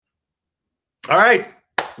All right,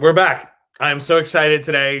 we're back. I'm so excited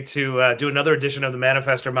today to do another edition of the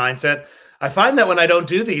Manifestor Mindset. I find that when I don't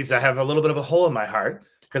do these, I have a little bit of a hole in my heart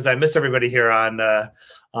because I miss everybody here on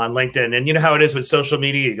LinkedIn. And you know how it is with social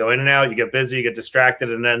media. You go in and out, you get busy, you get distracted,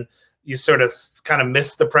 and then you sort of kind of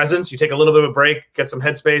miss the presence. You take a little bit of a break, get some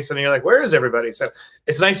headspace, and you're like, where is everybody? So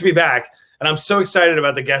it's nice to be back. And I'm so excited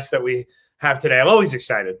about the guests that we have today. I'm always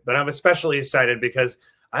excited, but I'm especially excited because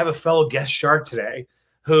I have a fellow guest shark today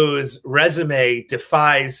whose resume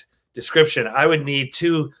defies description. I would need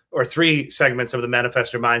 2 or 3 segments of the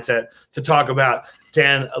Manifestor Mindset to talk about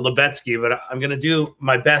Dan Lubetzky, but I'm going to do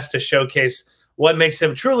my best to showcase what makes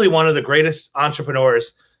him truly one of the greatest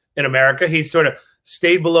entrepreneurs in America. He's sort of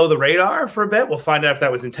stayed below the radar for a bit. We'll find out if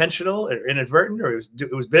that was intentional or inadvertent or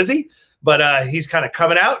it was busy, but he's kind of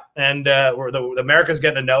coming out, and America's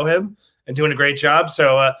getting to know him and doing a great job.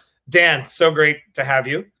 So Dan, so great to have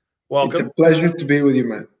you. Welcome. It's a pleasure to be with you,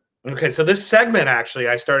 man. Okay, so this segment actually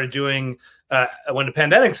I started doing when the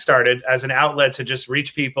pandemic started as an outlet to just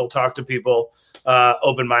reach people, talk to people,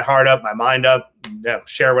 open my heart up, my mind up,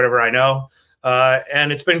 share whatever I know.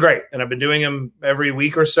 And it's been great. And I've been doing them every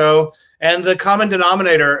week or so. And the common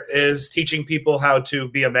denominator is teaching people how to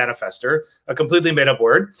be a manifestor, a completely made up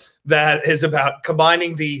word that is about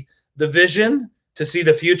combining the vision to see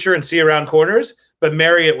the future and see around corners, but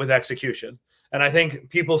marry it with execution. And I think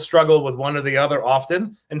people struggle with one or the other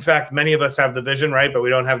often. In fact, many of us have the vision, right? But we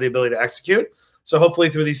don't have the ability to execute. So hopefully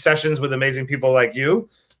through these sessions with amazing people like you,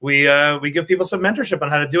 we give people some mentorship on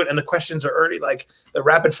how to do it. And the questions are already like the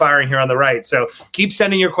rapid firing here on the right. So keep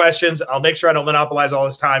sending your questions. I'll make sure I don't monopolize all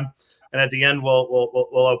this time. And at the end, we'll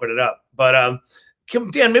open it up. But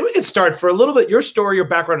Dan, maybe we could start for a little bit. Your story, your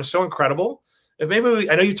background is so incredible. If maybe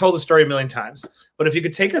I know you've told the story a million times, but if you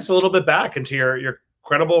could take us a little bit back into your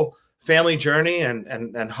incredible family journey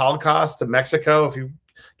and Holocaust to Mexico, if you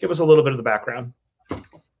give us a little bit of the background.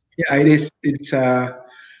 Yeah, it is. It's a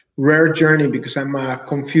rare journey because I'm a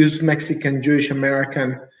confused Mexican Jewish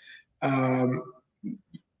American.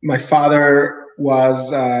 My father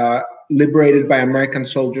was liberated by American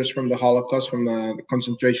soldiers from the Holocaust, from the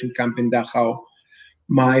concentration camp in Dachau.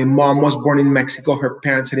 My mom was born in Mexico. Her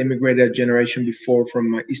parents had immigrated a generation before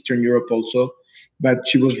from Eastern Europe also, but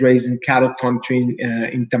she was raised in cattle country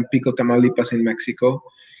in Tampico, Tamaulipas in Mexico.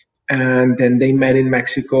 And then they met in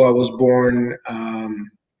Mexico. I was born.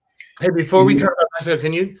 Hey, before we talk about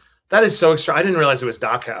Mexico, that is so extra. I didn't realize it was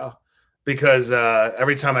Dachau because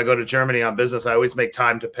every time I go to Germany on business, I always make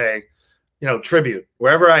time to pay, tribute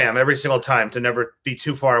wherever I am every single time to never be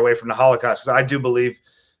too far away from the Holocaust. I do believe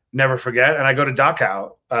never forget. And I go to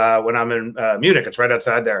Dachau when I'm in Munich. It's right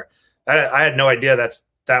outside there. I had no idea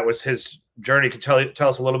that was his journey. Could tell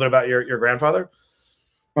us a little bit about your grandfather?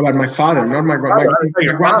 About my father, not my grandfather. My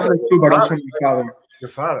grandfather too, but also my father. Your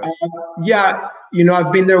father. Yeah,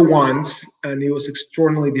 I've been there once, and it was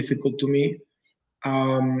extraordinarily difficult to me.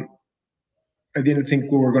 I didn't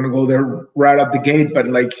think we were going to go there right out the gate, but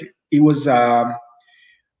it was. I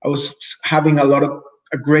was having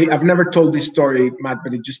I've never told this story, Matt,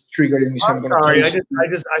 but it just triggered in me. So I'm sorry,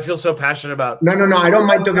 I feel so passionate about. No, I don't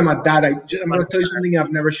mind talking about that. I'm going to tell you something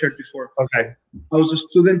I've never shared before. Okay. I was a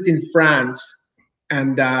student in France,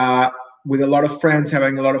 and with a lot of friends,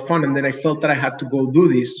 having a lot of fun, and then I felt that I had to go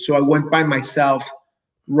do this, so I went by myself,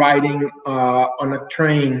 riding on a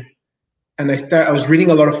train, and I was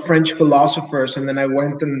reading a lot of French philosophers, and then I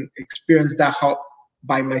went and experienced Dachau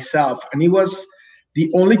by myself, and it was the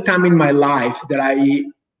only time in my life that I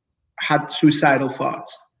had suicidal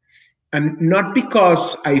thoughts. And not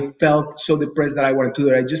because I felt so depressed that I wanted to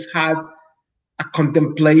do it. I just had a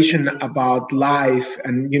contemplation about life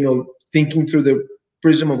and, thinking through the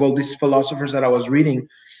prism of all these philosophers that I was reading.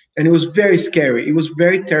 And it was very scary. It was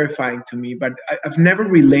very terrifying to me. But I've never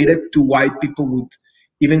related to why people would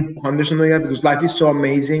even ponder something like that, because life is so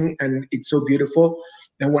amazing and it's so beautiful.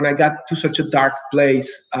 And when I got to such a dark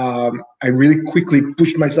place, I really quickly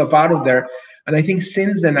pushed myself out of there. And I think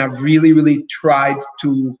since then, I've really, really tried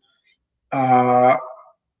to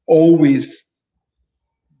always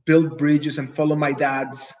build bridges and follow my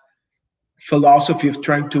dad's philosophy of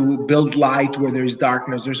trying to build light where there is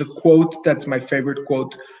darkness. There's a quote that's my favorite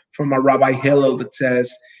quote from a Rabbi Hillel that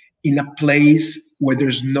says, "In a place where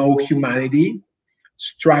there's no humanity,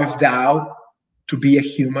 strive thou to be a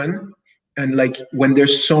human. And when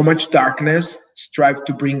there's so much darkness, strive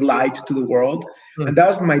to bring light to the world." And that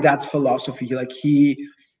was my dad's philosophy. He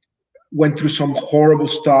went through some horrible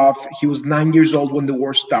stuff. He was 9 years old when the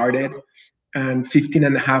war started and 15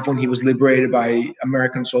 and a half when he was liberated by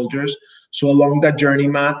American soldiers. So along that journey,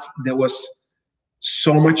 Matt, there was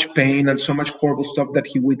so much pain and so much horrible stuff that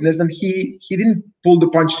he witnessed. And he didn't pull the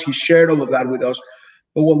punches. He shared all of that with us.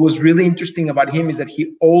 But what was really interesting about him is that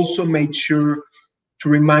he also made sure to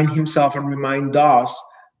remind himself and remind us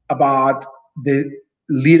about the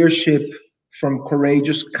leadership from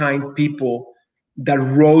courageous, kind people that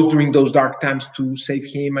rose during those dark times to save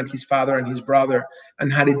him and his father and his brother.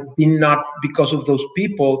 And had it been not because of those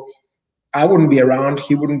people, I wouldn't be around,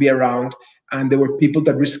 he wouldn't be around. And there were people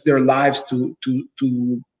that risked their lives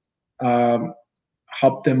to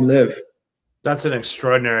help them live. That's an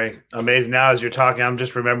extraordinary, amazing. Now, as you're talking, I'm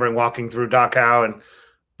just remembering walking through Dachau, and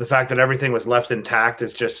the fact that everything was left intact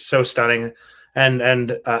is just so stunning. And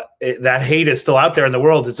that hate is still out there in the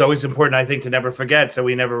world. It's always important, I think, to never forget, so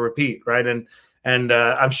we never repeat, right? And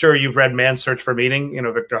I'm sure you've read Man's Search for Meaning,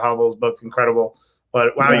 Victor Havel's book, incredible.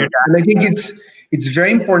 But wow, yeah. And I think it's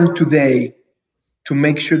very important today to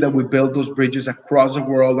make sure that we build those bridges across the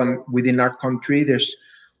world and within our country. There's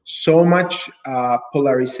so much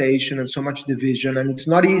polarization and so much division, and it's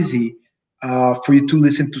not easy for you to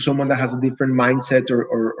listen to someone that has a different mindset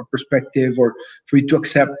or perspective, or for you to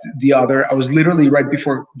accept the other. I was literally right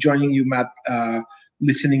before joining you, Matt,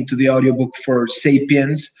 listening to the audiobook for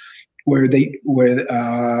Sapiens, where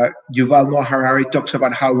Yuval Noah Harari talks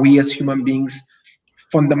about how we as human beings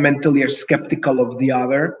fundamentally are skeptical of the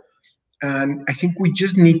other. And I think we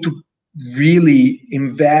just need to really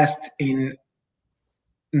invest in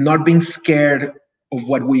not being scared of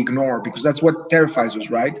what we ignore, because that's what terrifies us,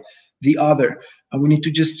 right? The other. And we need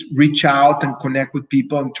to just reach out and connect with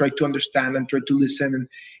people and try to understand and try to listen. And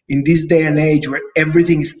in this day and age where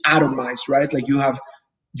everything is atomized, right? Like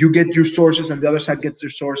you get your sources and the other side gets their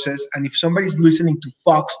sources. And if somebody's listening to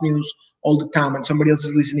Fox News all the time and somebody else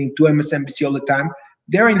is listening to MSNBC all the time,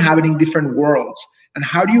 they're inhabiting different worlds. And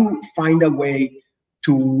how do you find a way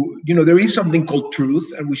to, there is something called truth,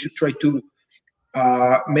 and we should try to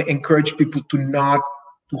encourage people to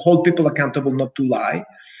hold people accountable, not to lie.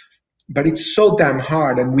 But it's so damn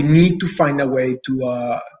hard, and we need to find a way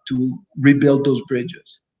to rebuild those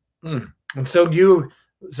bridges. And so your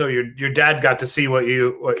dad got to see what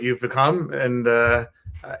you've become, and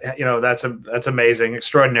that's amazing,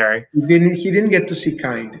 extraordinary. He didn't get to see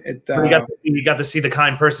kind. He got to see the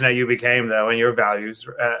kind person that you became, though, and your values.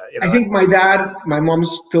 I think my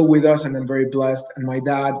mom's still with us, and I'm very blessed. And my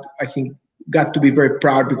dad, I think, got to be very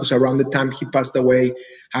proud, because around the time he passed away,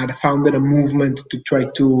 I had founded a movement to try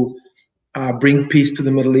to bring peace to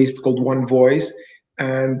the Middle East called OneVoice.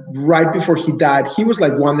 And right before he died, he was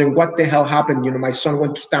like wondering what the hell happened. My son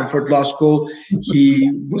went to Stanford Law School. He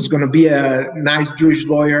was going to be a nice Jewish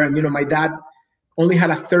lawyer. And, my dad only had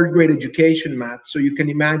a third grade education, Matt. So you can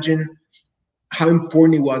imagine how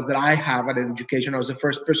important it was that I have an education. I was the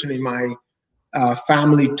first person in my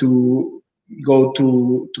family to go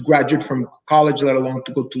to graduate from college, let alone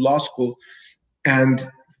to go to law school. And,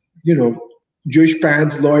 Jewish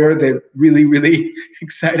parents, lawyer, they're really, really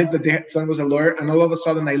excited that their son was a lawyer. And all of a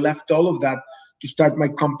sudden, I left all of that to start my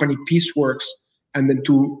company, Peaceworks, and then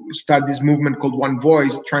to start this movement called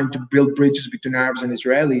OneVoice, trying to build bridges between Arabs and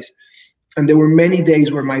Israelis. And there were many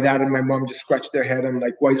days where my dad and my mom just scratched their head. I'm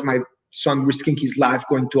like, why is my son risking his life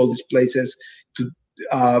going to all these places to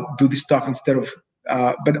do this stuff instead of...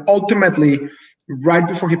 but ultimately, right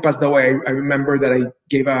before he passed away, I remember that I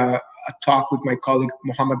gave a talk with my colleague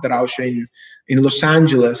Mohammed Daraushe in Los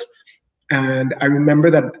Angeles, and I remember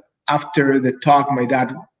that after the talk, my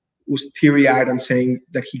dad was teary-eyed and saying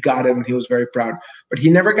that he got it and he was very proud. But he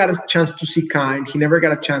never got a chance to see Kind. He never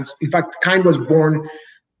got a chance. In fact, Kind was born.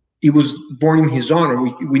 He was born in his honor.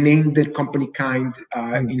 We named the company Kind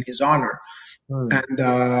in his honor,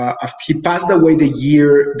 and he passed away the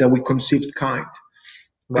year that we conceived Kind.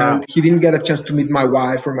 Wow. And he didn't get a chance to meet my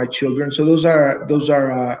wife or my children. So those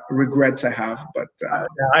are regrets I have. But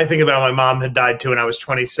I think about my mom had died too when I was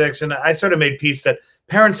 26, and I sort of made peace that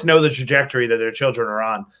parents know the trajectory that their children are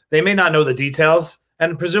on. They may not know the details,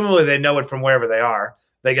 and presumably they know it from wherever they are.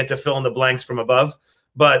 They get to fill in the blanks from above,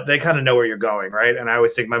 but they kind of know where you're going, right? And I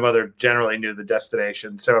always think my mother generally knew the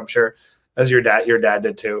destination. So I'm sure, as your dad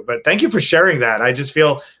did too. But thank you for sharing that. I just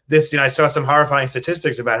feel this, I saw some horrifying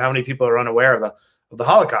statistics about how many people are unaware of the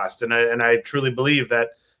Holocaust. And I truly believe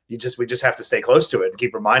that we just have to stay close to it and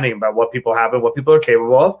keep reminding about what people have and what people are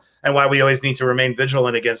capable of, and why we always need to remain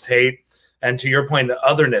vigilant against hate. And to your point, the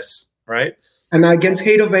otherness, right? And against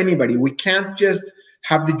hate of anybody. We can't just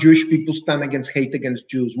have the Jewish people stand against hate against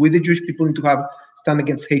Jews. We, the Jewish people, need to stand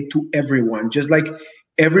against hate to everyone. Just like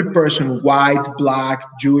every person, white, black,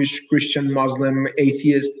 Jewish, Christian, Muslim,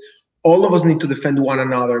 atheist, all of us need to defend one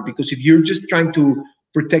another. Because if you're just trying to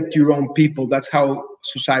protect your own people, that's how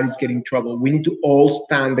society's getting in trouble. We need to all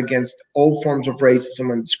stand against all forms of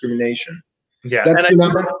racism and discrimination. Yeah. That's,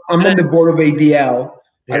 I'm on the board of ADL.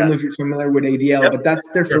 I don't know if you're familiar with ADL, but that's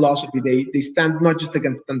their philosophy. They stand not just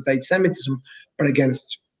against anti-Semitism, but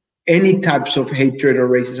against any types of hatred or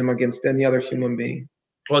racism against any other human being.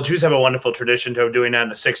 Well, Jews have a wonderful tradition of doing that in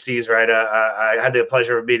the 60s, right? I had the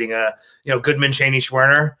pleasure of meeting, Goodman, Cheney,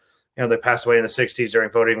 Schwerner. They passed away in the 60s during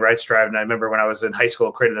voting rights drive. And I remember when I was in high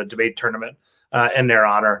school, created a debate tournament in their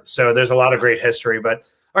honor. So there's a lot of great history. But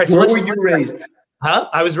all right, so where were you raised?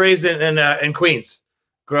 I was raised in Queens.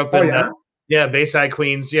 Grew up in Bayside,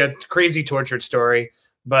 Queens. Yeah, crazy tortured story.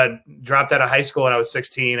 But dropped out of high school when I was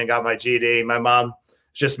 16 and got my GED. My mom,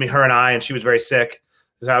 just me, her and I, and she was very sick.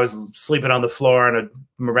 So I was sleeping on the floor on a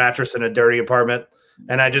mattress in a dirty apartment.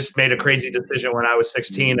 And I just made a crazy decision when I was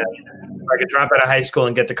 16. If I could drop out of high school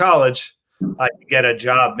and get to college, I could get a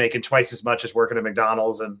job making twice as much as working at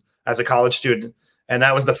McDonald's and as a college student. And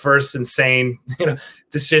that was the first insane,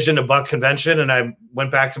 decision to buck convention. And I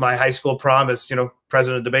went back to my high school prom as,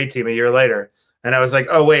 president of the debate team a year later. And I was like,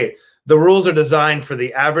 oh, wait, the rules are designed for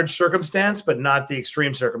the average circumstance, but not the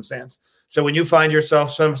extreme circumstance. So when you find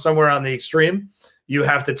yourself somewhere on the extreme, you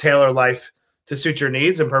have to tailor life to suit your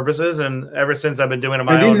needs and purposes. And ever since I've been doing it on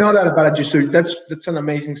my own. I didn't know that about you. So that's an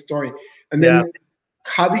amazing story. And then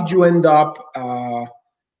how did you end up,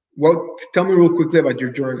 tell me real quickly about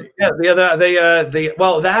your journey. Yeah,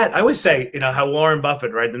 I always say, how Warren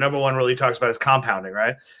Buffett, right? The number one rule he talks about is compounding,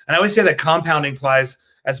 right? And I always say that compounding applies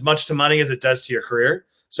as much to money as it does to your career.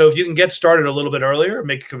 So if you can get started a little bit earlier,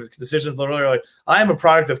 make decisions a little earlier, I am a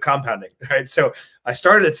product of compounding, right? So I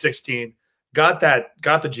started at 16, got the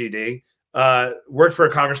GD, worked for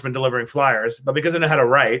a congressman delivering flyers, but because I didn't know how to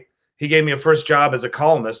write, he gave me a first job as a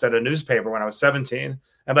columnist at a newspaper when I was 17.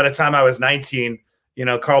 And by the time I was 19,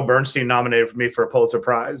 Carl Bernstein nominated me for a Pulitzer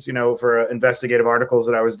Prize, for investigative articles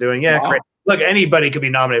that I was doing. Yeah, wow. Great. Look, anybody could be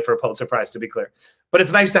nominated for a Pulitzer Prize, to be clear. But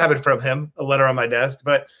it's nice to have it from him, a letter on my desk.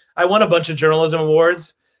 But I won a bunch of journalism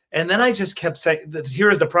awards. And then I just kept saying, here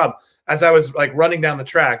is the problem. As I was running down the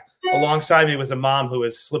track, alongside me was a mom who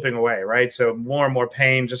was slipping away, right? So more and more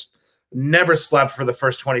pain, just never slept for the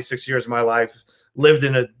first 26 years of my life, lived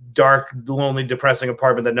in a dark, lonely, depressing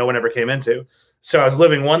apartment that no one ever came into. So I was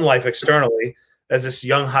living one life externally as this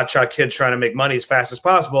young hotshot kid trying to make money as fast as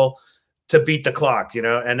possible to beat the clock,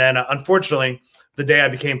 And then unfortunately, the day I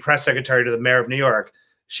became press secretary to the mayor of New York,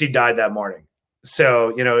 she died that morning.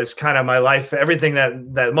 So, it's kind of my life, everything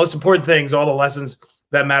that most important things, all the lessons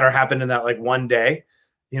that matter happened in that one day,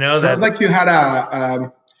 Sounds like you had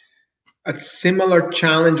a similar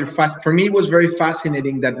challenge. For me, it was very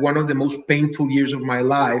fascinating that one of the most painful years of my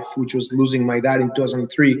life, which was losing my dad in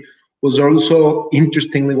 2003, was also,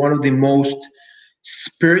 interestingly, one of the most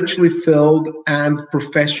spiritually filled and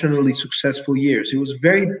professionally successful years. It was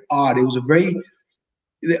very odd. It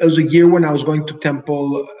was a year when I was going to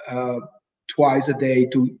temple twice a day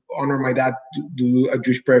to honor my dad, to do a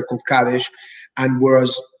Jewish prayer called Kaddish, and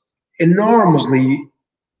was enormously,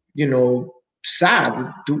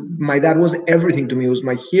 sad. My dad was everything to me. He was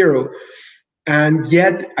my hero. And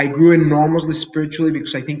yet I grew enormously spiritually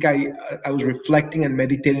because I think I was reflecting and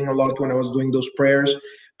meditating a lot when I was doing those prayers.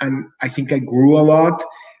 And I think I grew a lot.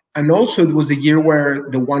 And also it was a year where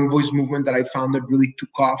the OneVoice movement that I founded really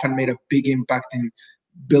took off and made a big impact in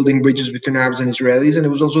building bridges between Arabs and Israelis. And it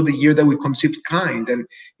was also the year that we conceived Kind. And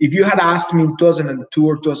if you had asked me in 2002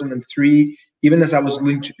 or 2003, even as I was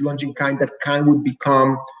launching Kind, that Kind would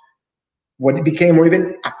become what it became, or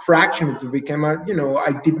even a fraction of it became, I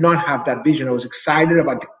did not have that vision. I was excited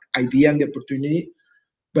about the idea and the opportunity,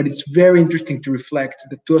 but it's very interesting to reflect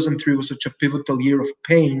that 2003 was such a pivotal year of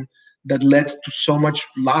pain that led to so much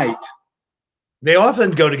light. They often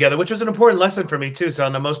go together, which was an important lesson for me too. So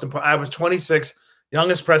I was 26,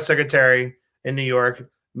 youngest press secretary in New York,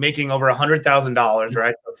 making over $100,000,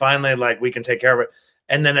 right? So finally, we can take care of it.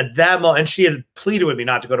 And then at that moment, and she had pleaded with me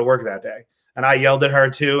not to go to work that day. And I yelled at her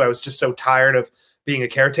too. I was just so tired of being a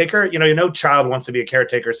caretaker. No child wants to be a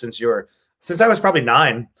caretaker since I was probably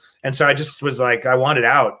 9. And so I just was like, I wanted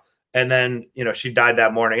out. And then, she died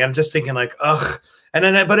that morning. I'm just thinking ugh. And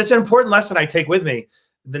then, but it's an important lesson I take with me.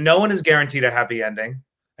 No one is guaranteed a happy ending,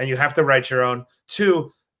 and you have to write your own.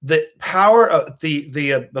 2, the power of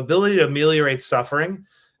the ability to ameliorate suffering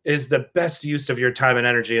is the best use of your time and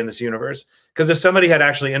energy in this universe. Because if somebody had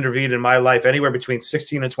actually intervened in my life anywhere between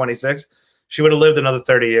 16 and 26, she would have lived another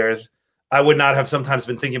 30 years. I would not have sometimes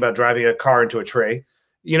been thinking about driving a car into a tree.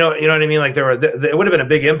 You know what I mean? It would have been a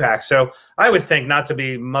big impact. So I always think, not to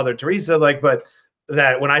be Mother Teresa, but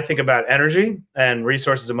that when I think about energy and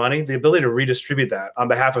resources and money, the ability to redistribute that on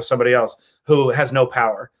behalf of somebody else who has no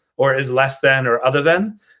power or is less than or other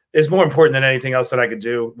than is more important than anything else that I could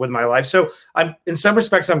do with my life. So I'm, in some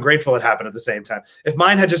respects, I'm grateful it happened at the same time. If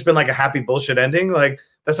mine had just been like a happy bullshit ending, like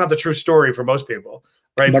that's not the true story for most people,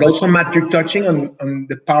 right? But also, Matt, you're touching on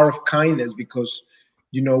the power of kindness, because,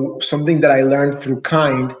 you know, something that I learned through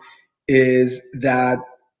Kind is that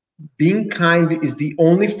being kind is the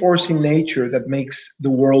only force in nature that makes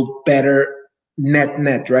the world better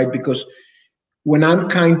net, right? Because when I'm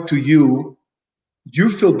kind to you,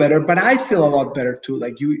 you feel better, but I feel a lot better too.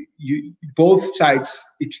 Like you both sides,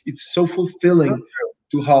 it's so fulfilling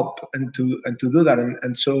to help and to do that.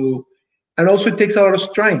 And so, and also it takes a lot of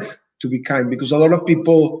strength to be kind, because a lot of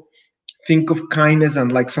people think of kindness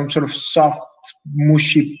and like some sort of soft,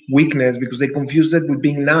 mushy weakness, because they confuse it with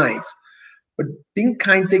being nice. But being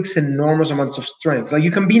kind takes enormous amounts of strength. Like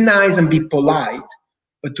you can be nice and be polite,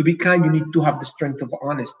 but to be kind, you need to have the strength of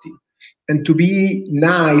honesty. And to be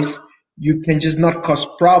nice, you can just not cause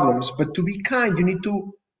problems. But to be kind, you need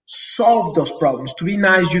to solve those problems. To be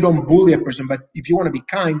nice, you don't bully a person. But if you want to be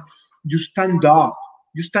kind, you stand up.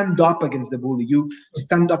 You stand up against the bully. You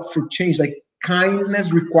stand up for change. Like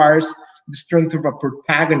kindness requires the strength of a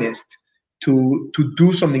protagonist to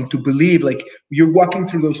do something, to believe. Like you're walking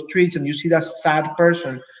through those streets and you see that sad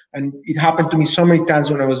person. And it happened to me so many times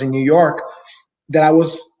when I was in New York that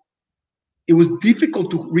it was difficult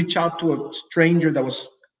to reach out to a stranger that was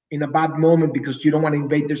in a bad moment, because you don't want to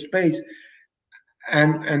invade their space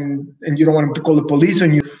and you don't want them to call the police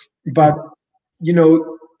on you. But, you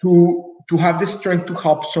know, to have the strength to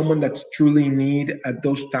help someone that's truly in need at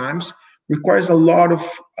those times requires a lot of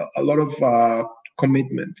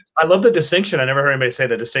commitment. I love the distinction. I never heard anybody say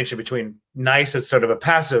the distinction between nice as sort of a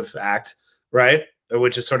passive act, right?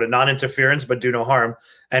 Which is sort of non-interference, but do no harm.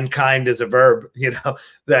 And kind is a verb, you know,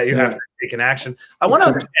 that you have to take an action. I want to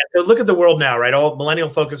understand. So look at the world now, right? All millennial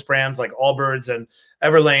focused brands like Allbirds and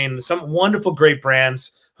Everlane, some wonderful, great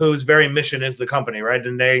brands whose very mission is the company, right?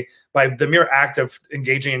 And they, by the mere act of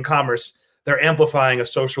engaging in commerce, they're amplifying a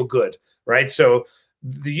social good, right? So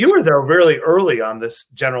you were there really early on this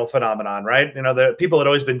general phenomenon, right? You know, the people had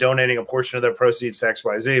always been donating a portion of their proceeds to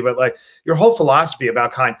XYZ, but like your whole philosophy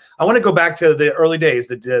about kind. I want to go back to the early days,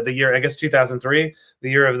 the year, I guess 2003, the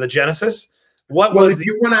year of the Genesis. What was if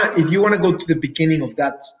you wanna go to the beginning of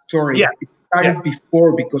that story, it started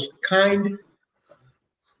before, because Kind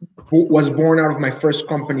was born out of my first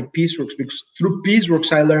company, Peaceworks, because through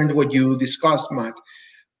Peaceworks I learned what you discussed, Matt.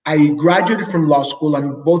 I graduated from law school,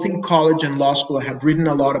 and both in college and law school, I had written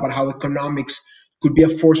a lot about how economics could be a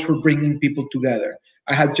force for bringing people together.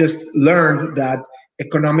 I had just learned that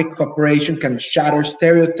economic cooperation can shatter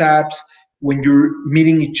stereotypes. When you're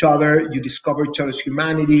meeting each other, you discover each other's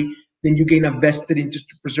humanity, then you gain a vested interest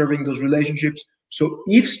in preserving those relationships. So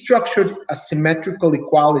if structured as symmetrical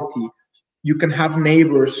equality, you can have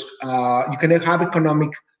neighbors, you can have economic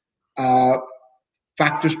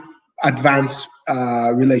factors advance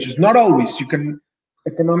relations. Not always.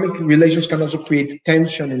 Economic relations can also create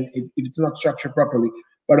tension if it's not structured properly.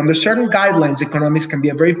 But under certain guidelines, economics can be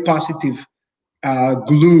a very positive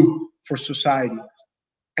glue for society.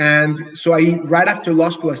 And so right after law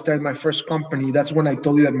school, I started my first company. That's when I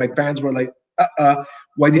told you that my parents were like,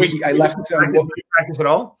 why did I left? Did you practice at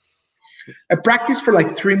all? I practiced for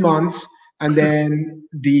like 3 months. And then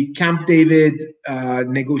the Camp David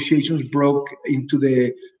negotiations broke into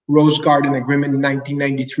the Rose Garden Agreement in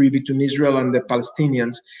 1993 between Israel and the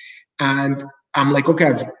Palestinians. And I'm like, okay,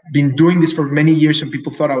 I've been doing this for many years and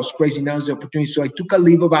people thought I was crazy. Now is the opportunity. So I took a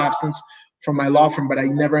leave of absence from my law firm, but I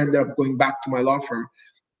never ended up going back to my law firm.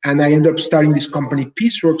 And I ended up starting this company,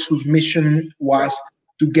 Peaceworks, whose mission was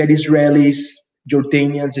to get Israelis,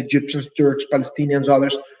 Jordanians, Egyptians, Turks, Palestinians,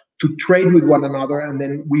 others to trade with one another. And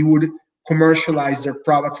then we would commercialize their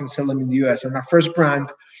products and sell them in the US. And our first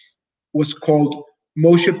brand was called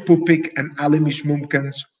Moshe Pupik and Ali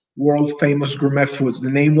Mishmumkin's World Famous Gourmet Foods. The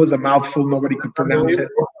name was a mouthful, nobody could pronounce it.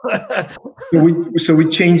 So we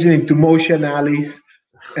changed it into Moshe and Ali's.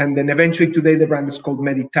 And then eventually today the brand is called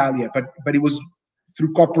Meditalia. But it was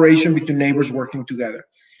through cooperation between neighbors working together.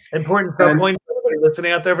 Important point for everybody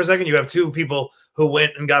listening out there for a second. You have two people who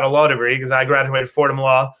went and got a law degree, because I graduated Fordham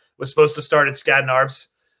Law, was supposed to start at Skadden Arps,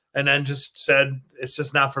 and then just said, it's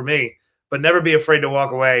just not for me. But never be afraid to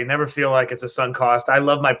walk away. Never feel like it's a sunk cost. I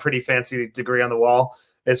love my pretty fancy degree on the wall.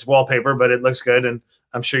 It's wallpaper, but it looks good. And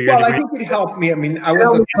I'm sure your degree. I think it helped me. I mean, I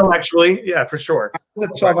was intellectually, yeah, for sure. I was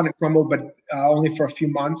at 12 on a crumble, but only for a few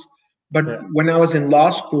months. But when I was in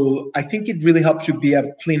law school, I think it really helps you be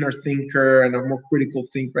a cleaner thinker and a more critical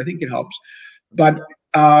thinker. I think it helps. But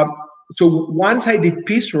So once I did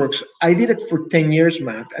Pieceworks, I did it for 10 years,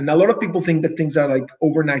 Matt. And a lot of people think that things are like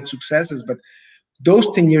overnight successes, but those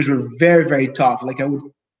 10 years were very, very tough. Like I would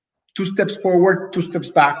 2 steps forward, 2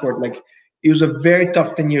 steps backward. Like it was a very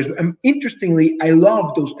tough 10 years. And interestingly, I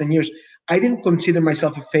loved those 10 years. I didn't consider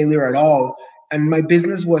myself a failure at all. And my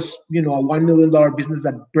business was, you know, a $1 million business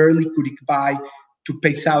that barely could buy to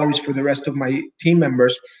pay salaries for the rest of my team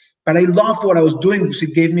members. But I loved what I was doing because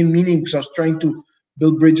it gave me meaning, because I was trying to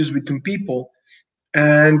build bridges between people.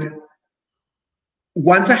 And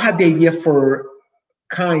once I had the idea for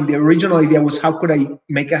Kind, the original idea was, how could I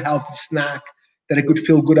make a healthy snack that I could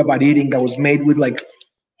feel good about eating, that was made with like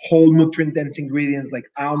whole nutrient-dense ingredients like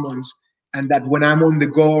almonds, and that when I'm on the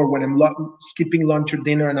go or when I'm skipping lunch or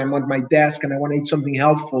dinner and I'm at my desk and I want to eat something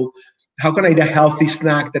helpful, how can I eat a healthy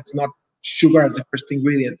snack that's not sugar as the first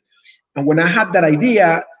ingredient? And when I had that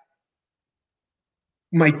idea,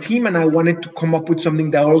 my team and I wanted to come up with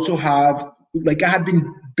something that also had, like, I had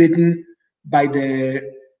been bitten by the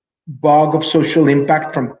bug of social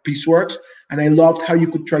impact from Pieceworks, and I loved how you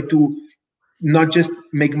could try to not just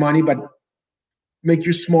make money, but make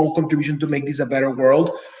your small contribution to make this a better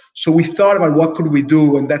world. So we thought about what could we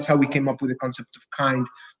do, and that's how we came up with the concept of Kind,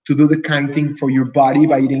 to do the kind thing for your body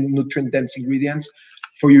by eating nutrient-dense ingredients,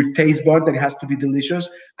 for your taste bud that it has to be delicious,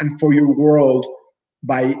 and for your world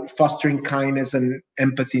by fostering kindness and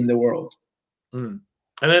empathy in the world. And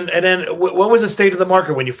then what was the state of the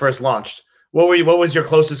market when you first launched? What was your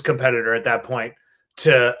closest competitor at that point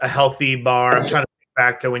to a healthy bar? I'm trying to think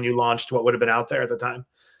back to when you launched, what would have been out there at the time.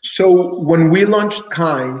 So when we launched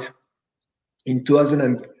Kind in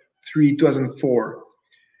 2003, 2004,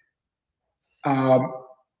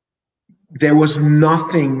 there was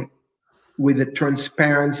nothing with the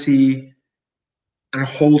transparency and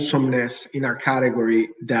wholesomeness in our category,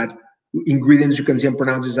 that ingredients you can see and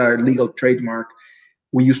pronounce is our legal trademark.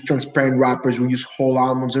 We use transparent wrappers, we use whole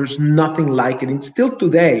almonds. There's nothing like it. And still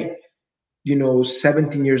today, you know,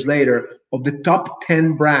 17 years later, of the top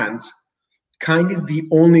 10 brands, Kind is the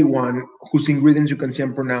only one whose ingredients you can see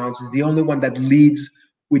and pronounce, is the only one that leads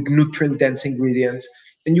with nutrient-dense ingredients.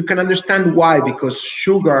 And you can understand why, because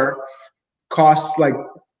sugar costs, like,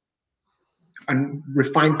 and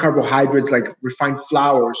refined carbohydrates like refined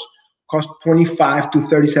flours cost 25 to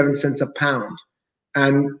 37 cents a pound.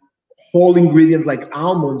 And whole ingredients like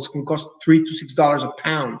almonds can cost $3 to $6 a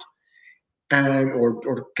pound, and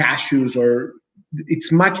or cashews, or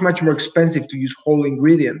it's much more expensive to use whole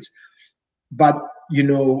ingredients. But you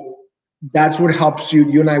know, that's what helps you.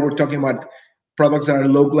 You and I were talking about products that are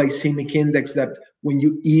low glycemic index, that when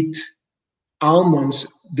you eat almonds,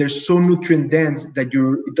 they're so nutrient dense that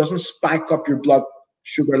it doesn't spike up your blood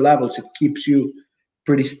sugar levels. It keeps you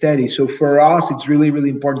pretty steady. So for us, it's really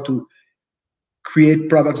important to create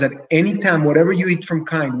products that anytime, whatever you eat from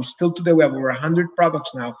Kind, we still today, we have over 100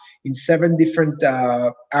 products now in 7 different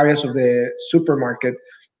areas of the supermarket.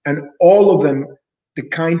 And all of them, the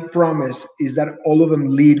Kind promise is that all of them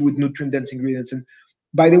lead with nutrient-dense ingredients. And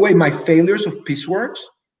by the way, my failures of Pieceworks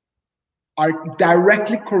are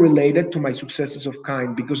directly correlated to my successes of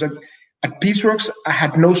Kind, because at Pieceworks, I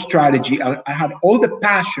had no strategy. I had all the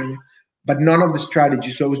passion, but none of the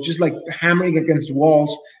strategy. So it was just like hammering against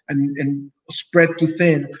walls and spread too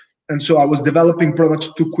thin. And so I was developing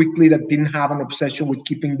products too quickly that didn't have an obsession with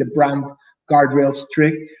keeping the brand guardrails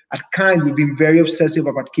strict. At Kind, we've been very obsessive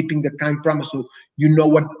about keeping the Kind promise, so you know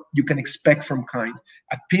what you can expect from Kind.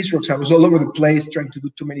 At Pieceworks, I was all over the place trying to do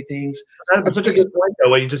too many things. That's such a good point, though,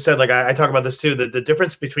 what you just said. Like, I talk about this too, that the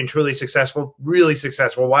difference between truly successful, really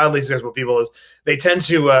successful, wildly successful people is they tend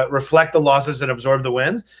to reflect the losses and absorb the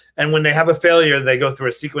wins. And when they have a failure, they go through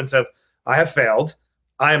a sequence of, I have failed,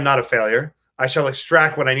 I am not a failure, I shall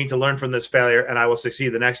extract what I need to learn from this failure, and I will succeed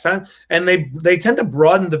the next time. And they tend to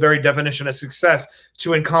broaden the very definition of success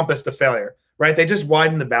to encompass the failure, right? They just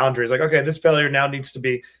widen the boundaries. Like, okay, this failure now needs to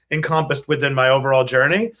be encompassed within my overall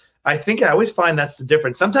journey. I think I always find that's the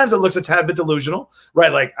difference. Sometimes it looks a tad bit delusional,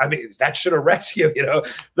 right? Like, I mean, that should have wrecked you, you know?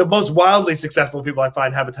 The most wildly successful people I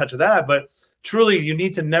find have a touch of that, but truly you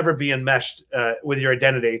need to never be enmeshed with your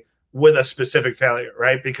identity with a specific failure,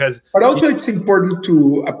 right? Because but also it's important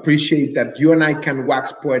to appreciate that you and I can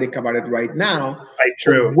wax poetic about it right now. Right,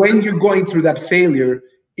 true. When you're going through that failure,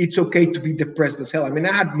 it's okay to be depressed as hell. I mean,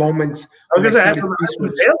 I had moments. I was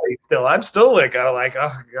daily still. I'm still like,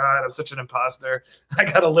 oh God, I'm such an imposter. I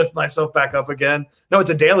gotta lift myself back up again. No, it's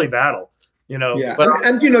a daily battle, you know. Yeah,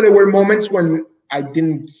 and you know, there were moments when I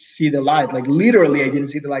didn't see the light. Like literally, I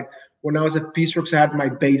didn't see the light. When I was at Pieceworks, I had my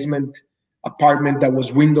basement apartment that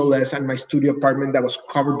was windowless and my studio apartment that was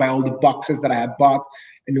covered by all the boxes that I had bought,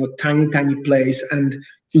 and a tiny place. And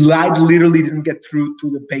light literally didn't get through to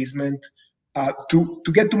the basement. To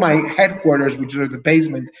get to my headquarters, which are the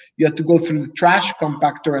basement, you had to go through the trash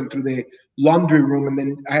compactor and through the laundry room. And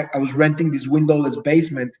then I was renting this windowless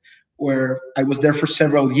basement where I was there for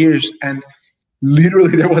several years, and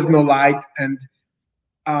literally there was no light. And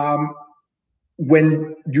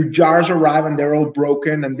when your jars arrive and they're all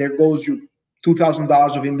broken and there goes your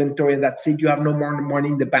 $2,000 of inventory and that's it, you have no more money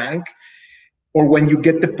in the bank, or when you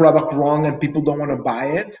get the product wrong and people don't want to buy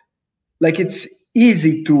it, like, it's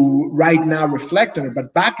easy to right now reflect on it,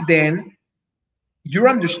 but back then you're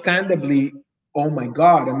understandably, oh my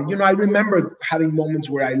God. I mean, I remember having moments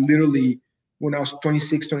where I literally, when I was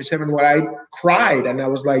 26, 27, where I cried, and I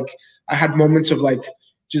was like, I had moments of like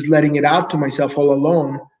just letting it out to myself all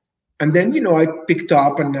alone. And then, I picked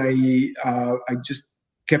up and I just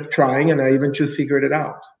kept trying, and I eventually figured it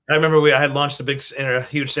out. I remember I had launched a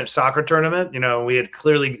huge we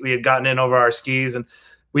had gotten in over our skis, and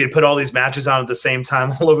we had put all these matches on at the same time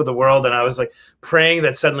all over the world. And I was like praying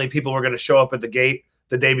that suddenly people were going to show up at the gate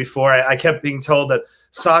the day before. I kept being told that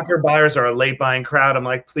soccer buyers are a late buying crowd. I'm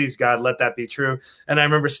like, please God, let that be true. And I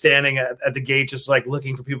remember standing at the gate, just like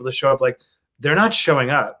looking for people to show up. Like, they're not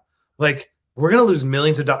showing up. Like, we're going to lose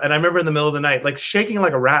millions of dollars. And I remember in the middle of the night, like shaking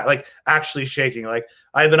like a rat, like actually shaking. Like,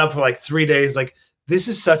 I had been up for like 3 days. Like, this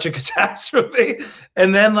is such a catastrophe.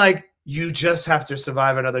 And then like, you just have to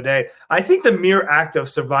survive another day. I think the mere act of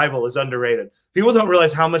survival is underrated. People don't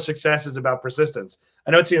realize how much success is about persistence.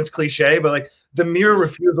 I know it seems cliche, but like the mere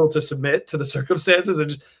refusal to submit to the circumstances and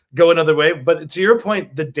just go another way. But to your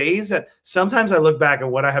point, the days that sometimes I look back at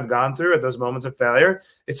what I have gone through at those moments of failure,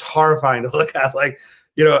 it's horrifying to look at. Like,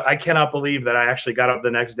 I cannot believe that I actually got up the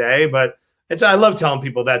next day. But I love telling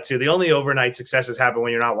people that too. The only overnight successes happen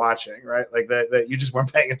when you're not watching, right? Like that you just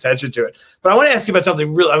weren't paying attention to it. But I want to ask you about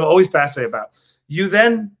something real I'm always fascinated about. You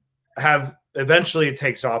then eventually it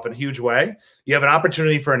takes off in a huge way. You have an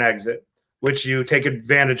opportunity for an exit, which you take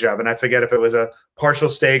advantage of. And I forget if it was a partial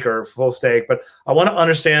stake or full stake, but I want to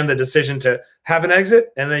understand the decision to have an exit,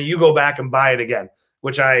 and then you go back and buy it again,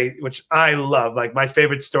 which I love. Like, my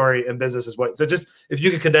favorite story in business is so just if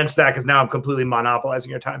you could condense that, because now I'm completely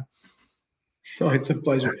monopolizing your time. Oh, it's a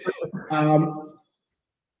pleasure.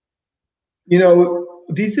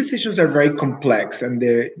 These decisions are very complex, and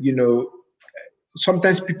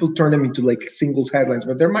sometimes people turn them into like single headlines,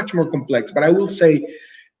 but they're much more complex. But I will say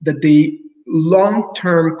that the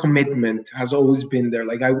long-term commitment has always been there.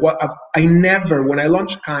 Like, I never, when I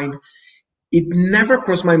launched Kind, it never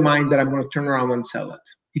crossed my mind that I'm going to turn around and sell it.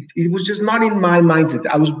 It was just not in my mindset.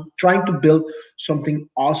 I was trying to build something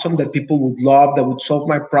awesome that people would love, that would solve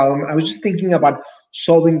my problem. I was just thinking about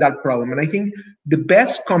solving that problem. And I think the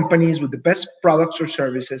best companies with the best products or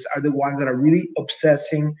services are the ones that are really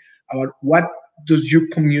obsessing about what does your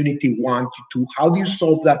community want you to, how do you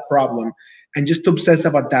solve that problem, and just obsess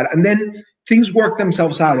about that. And then things work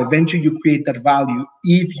themselves out. Eventually you create that value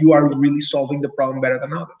if you are really solving the problem better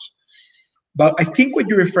than others. But I think what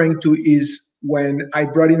you're referring to is when I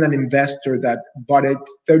brought in an investor that bought it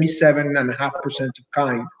 37.5% of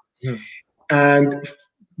Kind. And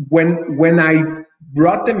when I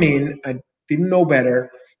brought them in, I didn't know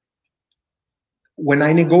better. When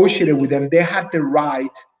I negotiated with them, they had the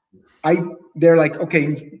right. They're like,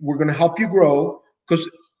 okay, we're going to help you grow, because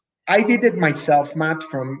I did it myself, Matt.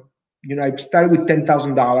 From I started with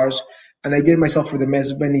 $10,000, and I did it myself for the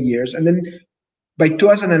many years. And then by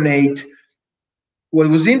 2008. What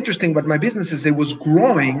was interesting about my business is it was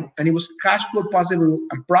growing, and it was cash flow positive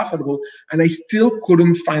and profitable, and I still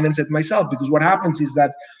couldn't finance it myself, because what happens is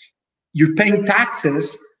that you're paying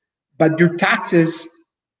taxes, but your taxes,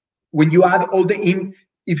 when you add all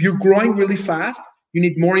if you're growing really fast, you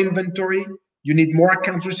need more inventory, you need more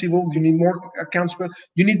accounts receivable, you need more accounts,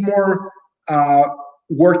 you need more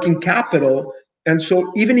working capital. And so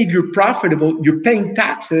even if you're profitable, you're paying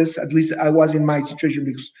taxes. At least I was in my situation,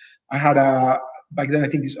 because I had back then, I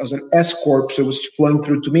think it was an S corp, so it was flowing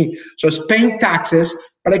through to me. So I was paying taxes,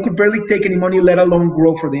 but I could barely take any money, let alone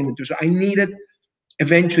grow for the inventory. So I needed,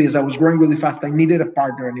 eventually, as I was growing really fast, I needed a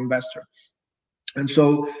partner, an investor. And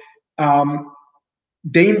so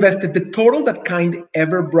they invested the total that Kind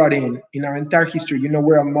ever brought in our entire history.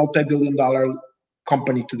 We're a multi-billion-dollar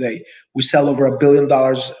company today. We sell over $1 billion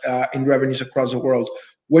in revenues across the world.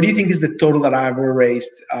 What do you think is the total that I ever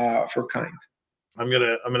raised for Kind? I'm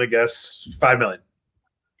gonna guess 5 million.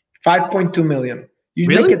 5.2 million. You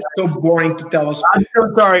really? Make it so boring to tell us. I'm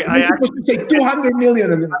so sorry. You're supposed to say 200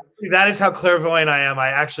 million. That is how clairvoyant I am. I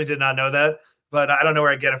actually did not know that, but I don't know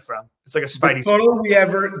where I get it from. It's like a Spidey.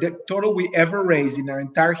 The total we ever raised in our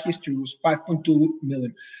entire history was 5.2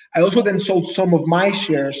 million. I also then sold some of my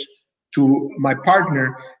shares to my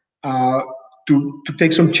partner to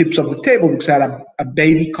take some chips off the table because I had a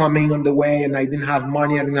baby coming on the way and I didn't have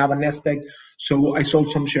money. I didn't have a nest egg. So I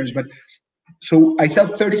sold some shares. But so I sell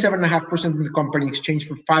 37.5% in the company in exchange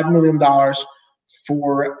for $5 million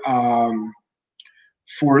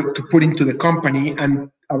to put into the company,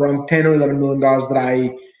 and around $10 or $11 million that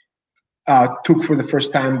I took for the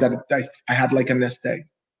first time that I had like a nest egg.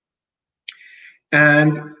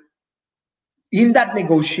 And in that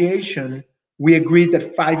negotiation, we agreed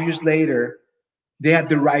that 5 years later, they had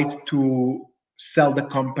the right to sell the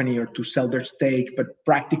company or to sell their stake, but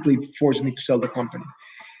practically forced me to sell the company.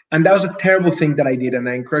 And that was a terrible thing that I did. And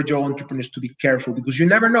I encourage all entrepreneurs to be careful because you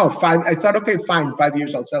never know. I thought, okay, fine, 5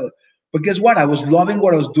 years, I'll sell it. But guess what? I was loving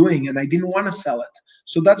what I was doing and I didn't want to sell it.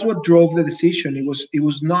 So that's what drove the decision. It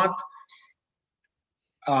was not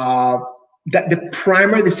that the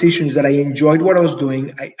primary decision is that I enjoyed what I was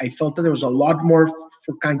doing. I felt that there was a lot more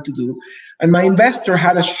for Kind to do. And my investor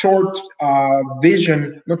had a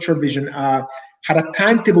had a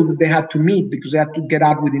timetable that they had to meet because they had to get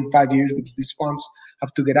out within 5 years, which these funds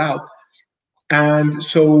have to get out. And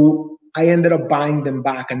so I ended up buying them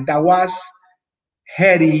back. And that was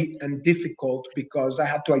heady and difficult because I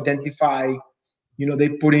had to identify, they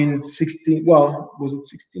put in was it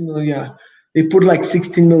 16 million? Yeah. They put like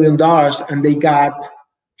 $16 million and they got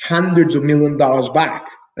hundreds of $millions back.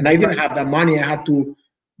 And I didn't have that money. I had to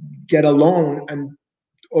get a loan. And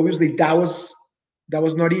obviously that was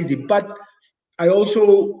not easy. But I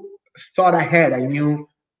also thought ahead. I knew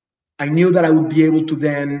that I would be able to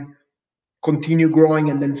then continue growing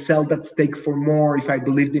and then sell that stake for more if I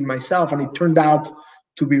believed in myself. And it turned out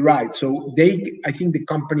to be right. So I think the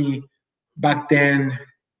company back then,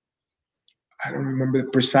 I don't remember the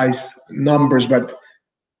precise numbers, but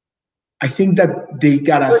I think that they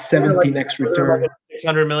got a 17x return.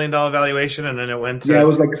 $600 million valuation, and then it went to... Yeah, it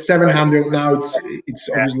was like 700. Now it's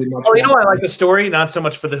obviously much more. I like the story, not so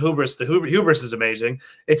much for the hubris. The hubris is amazing.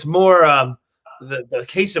 It's more the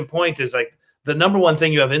case in point is like the number one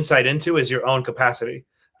thing you have insight into is your own capacity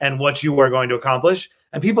and what you are going to accomplish.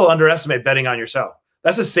 And people underestimate betting on yourself.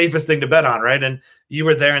 That's the safest thing to bet on, right? And you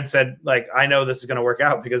were there and said, like, I know this is going to work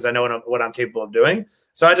out because I know what I'm capable of doing.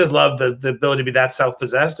 So I just love the ability to be that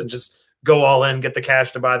self-possessed and just go all in, get the cash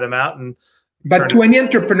to buy them out. But to any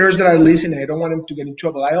entrepreneurs that are listening, I don't want them to get in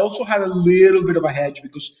trouble. I also had a little bit of a hedge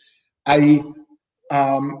because I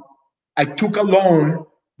took a loan,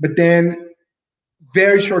 but then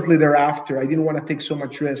very shortly thereafter, I didn't want to take so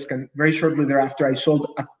much risk. And very shortly thereafter, I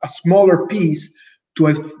sold a smaller piece to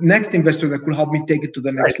a next investor that could help me take it to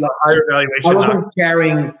the next level. I wasn't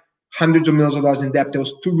carrying hundreds of millions of dollars in debt. It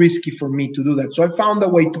was too risky for me to do that. So I found a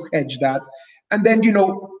way to hedge that. And then,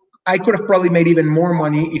 I could have probably made even more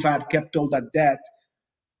money if I had kept all that debt.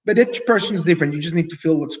 But each person is different. You just need to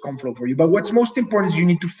feel what's comfortable for you. But what's most important is you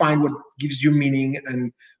need to find what gives you meaning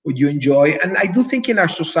and what you enjoy. And I do think in our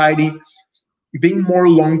society, being more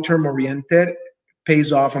long-term oriented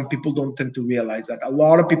pays off, and people don't tend to realize that. A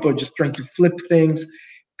lot of people are just trying to flip things.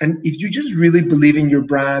 And if you just really believe in your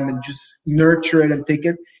brand and just nurture it and take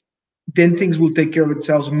it, then things will take care of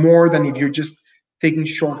themselves more than if you're just taking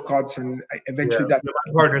shortcuts and eventually that. My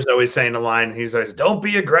partner's always saying the line, he's always, don't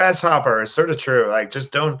be a grasshopper. It's sort of true. Like,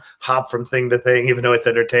 just don't hop from thing to thing, even though it's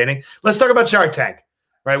entertaining. Let's talk about Shark Tank,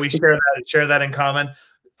 right? We share that in common.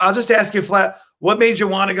 I'll just ask you flat, what made you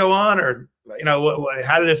want to go on, or,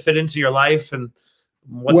 how did it fit into your life, and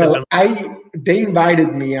what's it been like? They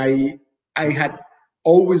invited me. I had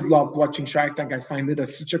always loved watching Shark Tank. I find it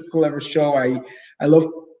such a clever show. I love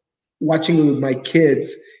watching it with my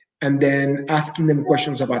kids, and then asking them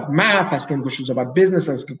questions about math, asking questions about business,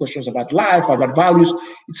 asking questions about life, about values.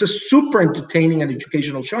 It's a super entertaining and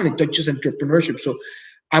educational show, and it touches entrepreneurship. So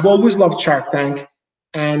I've always loved Shark Tank.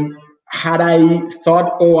 And had I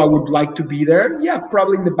thought, I would like to be there? Yeah,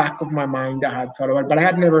 probably in the back of my mind I had thought about it, but I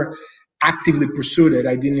had never actively pursued it.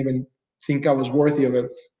 I didn't even think I was worthy of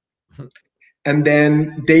it. And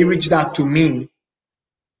then they reached out to me,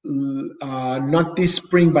 not this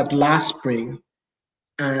spring, but last spring.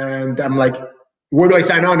 And I'm like, where do I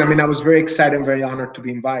sign on? I mean, I was very excited and very honored to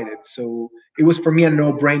be invited. So it was for me a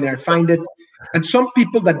no-brainer. I find it, and some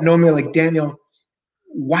people that know me are like, Daniel,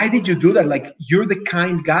 why did you do that? Like, you're the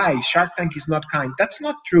kind guy. Shark Tank is not kind. That's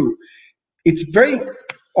not true. It's very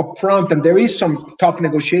upfront, and there is some tough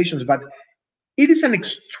negotiations, but it is an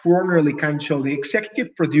extraordinarily kind show. The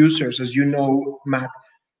executive producers, as you know, Matt,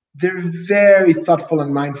 they're very thoughtful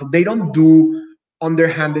and mindful. They don't do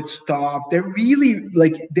underhanded stuff. They really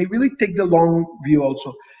take the long view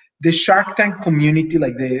also. The Shark Tank community,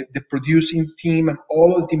 like the producing team and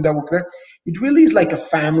all of the team that work there, it really is like a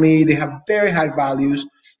family. They have very high values.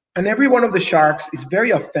 And every one of the sharks is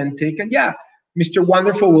very authentic. And yeah, Mr.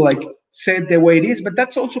 Wonderful will like say it the way it is, but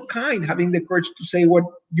that's also kind, having the courage to say what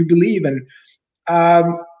you believe. And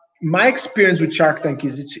my experience with Shark Tank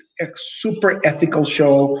is it's a super ethical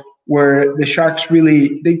show where the sharks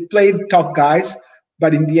really, they play tough guys,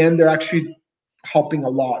 but in the end, they're actually helping a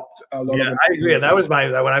lot. Yeah, I agree. That was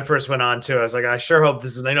when I first went on too. I was like, I sure hope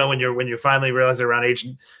this is. I know when you finally realize that around age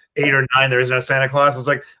 8 or 9 there is no Santa Claus. I was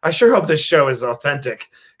like, I sure hope this show is authentic,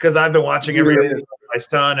 because I've been watching every episode with my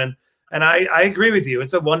son, and I agree with you.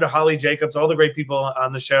 It's a wonder. Holly Jacobs, all the great people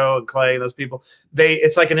on the show, and Clay, those people.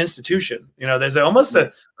 It's like an institution. You know, there's almost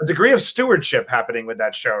a degree of stewardship happening with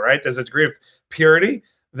that show, right? There's a degree of purity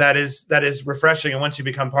that is refreshing, and once you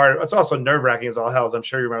become part of it's also nerve-wracking as all hell, as I'm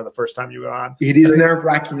sure you remember the first time you were on. It is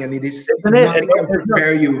nerve-wracking, and it is nothing can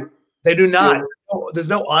prepare you. They do not. There's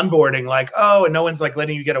no onboarding, like, oh, and no one's like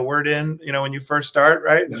letting you get a word in, you know, when you first start,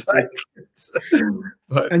 right? It's like,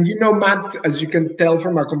 and you know, Matt, as you can tell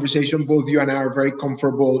from our conversation, both you and I are very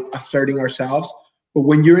comfortable asserting ourselves. But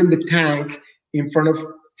when you're in the tank in front of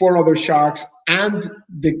 4 other sharks and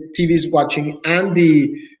the TV's watching and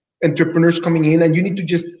the entrepreneurs coming in, and you need to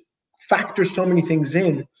just factor so many things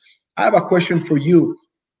in. I have a question for you.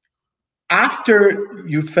 After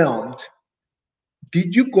you filmed,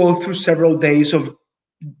 did you go through several days of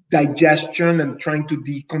digestion and trying to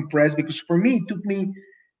decompress? Because for me, it took me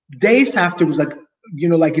days after. It was like, you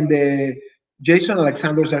know, like in the Jason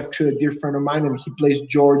Alexander's actually a dear friend of mine, and he plays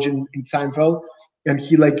George in Seinfeld. And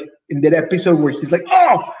he like in that episode where he's like,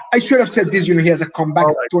 oh, I should have said this, you know, he has a comeback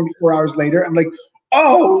 24 hours later. I'm like,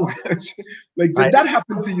 oh, like, did that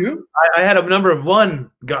happen to you? I had a number of I'm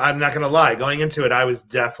not going to lie. Going into it, I was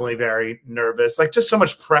definitely very nervous, like just so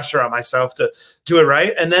much pressure on myself to do it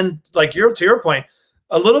right. And then like to your point,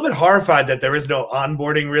 a little bit horrified that there is no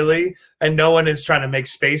onboarding really, and no one is trying to make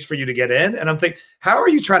space for you to get in. And I'm thinking, how are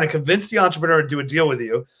you trying to convince the entrepreneur to do a deal with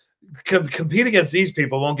you? Compete against these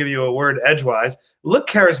people, won't give you a word edgewise, look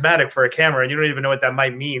charismatic for a camera, and you don't even know what that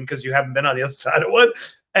might mean because you haven't been on the other side of one,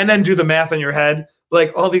 and then do the math in your head,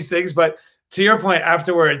 like all these things. But to your point,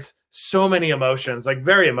 afterwards, so many emotions, like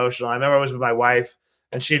very emotional. I remember I was with my wife,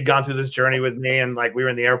 and she had gone through this journey with me, and like we were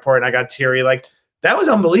in the airport, and I got teary. Like that was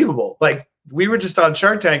unbelievable. Like we were just on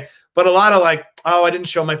Shark Tank, but a lot of like, oh, I didn't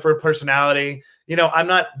show my full personality. You know, I'm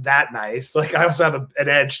not that nice. Like I also have an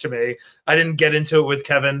edge to me. I didn't get into it with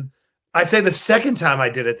Kevin. I'd say the second time I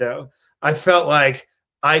did it though, I felt like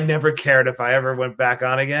I never cared if I ever went back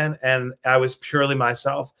on again, and I was purely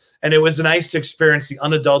myself. And it was nice to experience the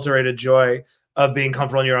unadulterated joy of being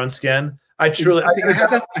comfortable in your own skin. I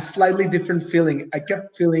had a slightly different feeling. I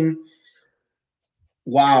kept feeling,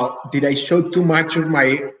 wow, did I show too much of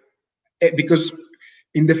my, because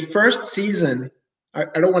in the first season, I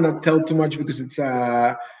don't want to tell too much because it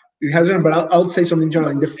hasn't, but I'll say something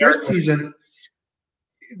general. In the first season,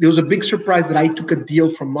 there was a big surprise that I took a deal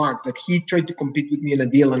from Mark, that he tried to compete with me in a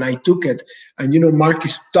deal and I took it. And, you know, Mark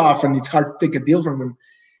is tough and it's hard to take a deal from him.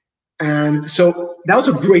 And so that was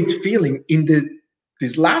a great feeling. In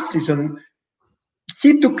this last season,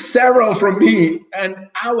 he took several from me and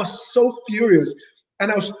I was so furious. And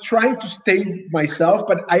I was trying to stay myself,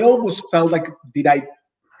 but I almost felt like, did I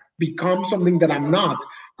become something that I'm not?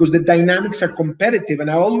 Because the dynamics are competitive, and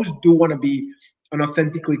I always do want to be an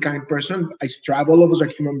authentically kind person. I strive. All of us are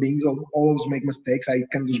human beings. All of us make mistakes. I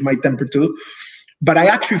can lose my temper too. But I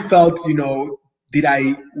actually felt, you know,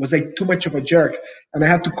 was I too much of a jerk? And I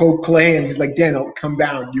had to call Clay, and he's like, Daniel, calm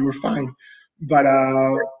down. You were fine. But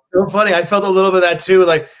so funny. I felt a little bit of that too.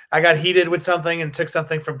 Like I got heated with something and took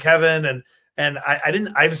something from Kevin, and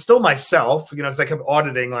I was still myself, you know, because I kept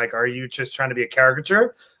auditing, like, are you just trying to be a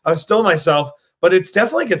caricature? I was still myself, but it's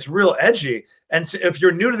definitely gets real edgy. And so if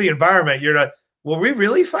you're new to the environment, you're like, were we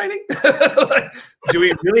really fighting? Like, do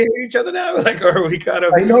we really hate each other now? Like, or are we kind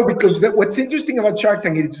of? I know, because what's interesting about Shark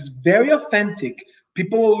Tank, it's very authentic.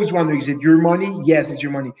 People always wonder, is it your money? Yes, it's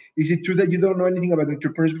your money. Is it true that you don't know anything about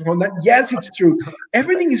entrepreneurs behind that? Yes, it's true.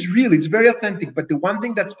 Everything is real. It's very authentic. But the one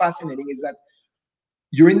thing that's fascinating is that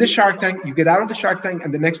you're in the Shark Tank, you get out of the Shark Tank,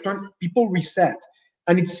 and the next one, people reset.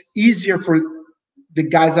 And it's easier for the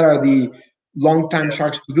guys that are the long-time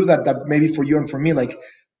sharks to do that maybe for you and for me. Like,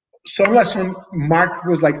 some Mark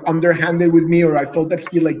was like underhanded with me, or I felt that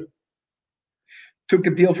he like took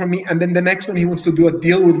a deal from me. And then the next one, he wants to do a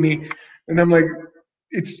deal with me. And I'm like,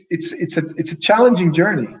 it's a challenging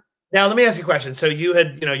journey. Now, let me ask you a question. So you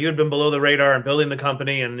had been below the radar and building the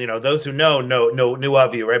company, and, you know, those who knew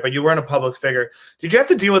of you, right? But you weren't a public figure. Did you have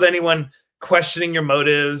to deal with anyone questioning your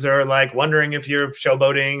motives, or like wondering if you're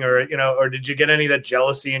showboating, or, you know, or did you get any of that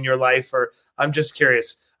jealousy in your life? Or I'm just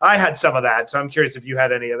curious. I had some of that, so I'm curious if you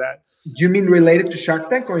had any of that. You mean related to Shark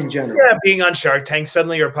Tank or in general? Yeah, being on Shark Tank,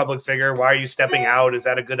 suddenly you're a public figure. Why are you stepping out? Is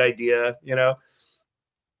that a good idea? You know?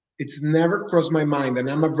 It's never crossed my mind, and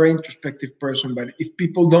I'm a very introspective person, but if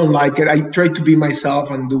people don't like it, I try to be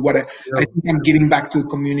myself and do what I think I'm giving back to the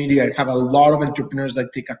community. I have a lot of entrepreneurs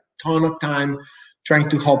that take a ton of time trying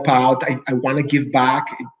to help out. I want to give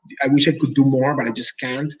back. I wish I could do more, but I just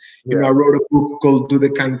can't. You know, I wrote a book called Do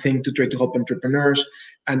the Kind Thing to try to help entrepreneurs,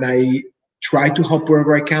 and I try to help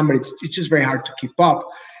wherever I can, but it's just very hard to keep up.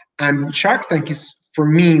 And Shark Tank is, for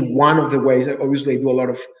me, one of the ways. Obviously, I do a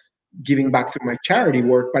lot of giving back through my charity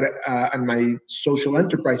work, but and my social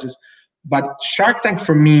enterprises. But Shark Tank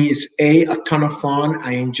for me is a ton of fun.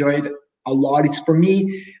 I enjoy it a lot. It's for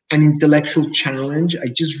me an intellectual challenge. I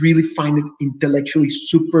just really find it intellectually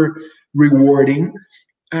super rewarding,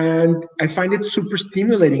 and I find it super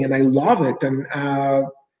stimulating, and I love it. And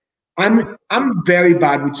I'm very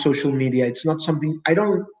bad with social media. It's not something I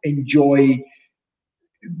don't enjoy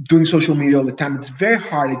doing social media all the time. It's very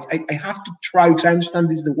hard. I have to try, because I understand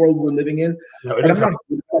this is the world we're living in. No, but I'm not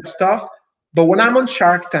good at that stuff. But when I'm on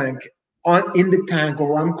Shark Tank, in the tank,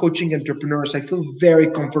 or I'm coaching entrepreneurs, I feel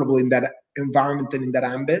very comfortable in that environment and in that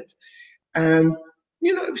ambit. And,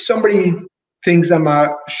 you know, if somebody thinks I'm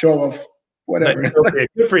a show of whatever.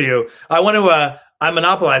 Good for you. I want to, I'm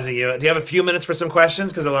monopolizing you. Do you have a few minutes for some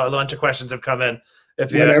questions? Because a bunch of questions have come in.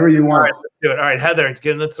 If you, whatever you want. All right, let's do it. All right, Heather,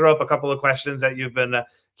 let's throw up a couple of questions that you've been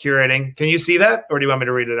curating. Can you see that, or do you want me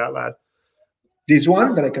to read it out loud? This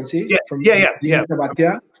one that I can see? Yeah, from yeah.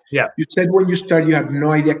 Yeah. You said when you start, you have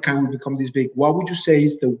no idea can we become this big. What would you say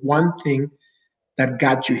is the one thing that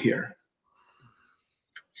got you here?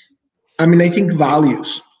 I mean, I think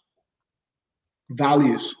values,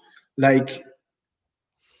 like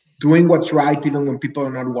doing what's right even when people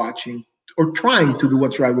are not watching, or trying to do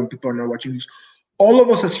what's right when people are not watching. All of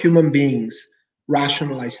us as human beings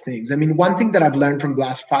rationalize things. I mean, one thing that I've learned from the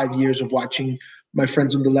last 5 years of watching my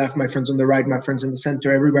friends on the left, my friends on the right, my friends in the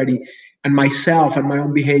center, everybody, and myself and my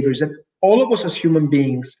own behaviors, that all of us as human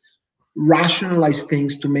beings rationalize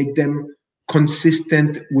things to make them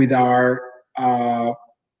consistent with our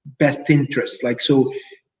best interest. Like, so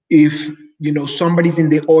if, you know, somebody's in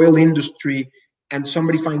the oil industry and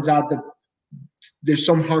somebody finds out that there's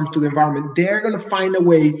some harm to the environment, they're going to find a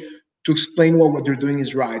way to explain what they're doing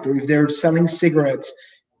is right. Or if they're selling cigarettes,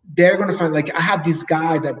 they're going to find, like, I have this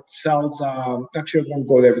guy that sells, actually I won't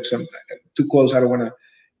go there because I'm too close. I don't want to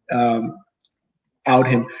out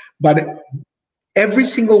him. But every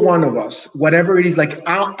single one of us, whatever it is, like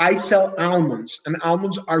I sell almonds, and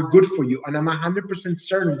almonds are good for you. And I'm 100%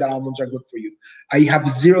 certain that almonds are good for you. I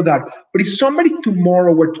have zero doubt. But if somebody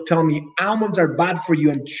tomorrow were to tell me almonds are bad for you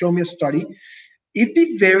and show me a study, it'd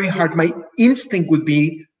be very hard. My instinct would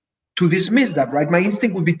be to dismiss that, right? My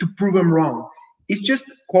instinct would be to prove them wrong. It's just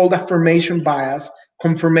called affirmation bias,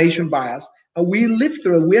 confirmation bias. And we live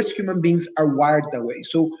through it. We as human beings are wired that way.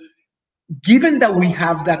 So given that we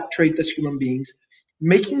have that trait as human beings,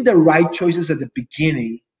 making the right choices at the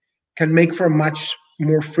beginning can make for a much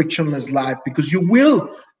more frictionless life, because you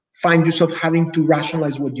will find yourself having to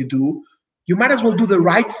rationalize what you do. You might as well do the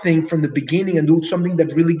right thing from the beginning and do something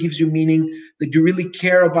that really gives you meaning, that you really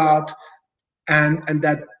care about, and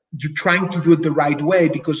that you're trying to do it the right way,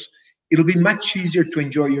 because it'll be much easier to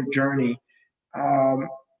enjoy your journey.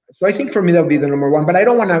 So I think for me, that'll be the number one. But I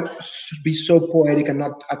don't want to be so poetic and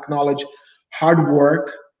not acknowledge hard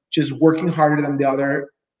work, just working harder than the other,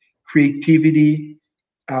 creativity,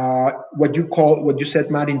 what you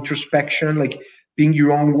said, Matt, introspection, like being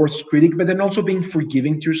your own worst critic, but then also being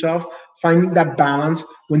forgiving to yourself, finding that balance.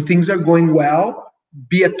 When things are going well,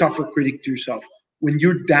 be a tougher critic to yourself. When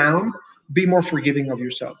you're down, be more forgiving of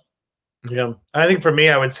yourself. Yeah. I think for me,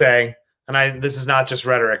 I would say, and this is not just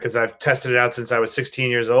rhetoric, because I've tested it out since I was 16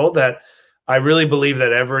 years old, that I really believe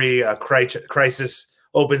that every crisis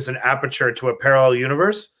opens an aperture to a parallel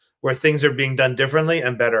universe where things are being done differently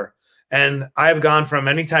and better. And I've gone from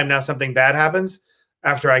any time now something bad happens,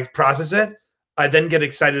 after I process it, I then get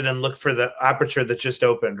excited and look for the aperture that just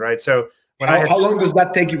opened, right? So how long does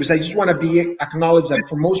that take you? Because I just want to acknowledge that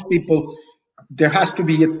for most people, there has to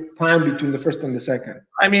be a time between the first and the second.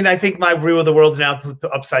 I mean, I think my view of the world's now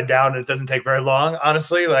upside down, and it doesn't take very long,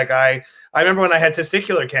 honestly. Like I remember when I had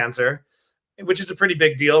testicular cancer, which is a pretty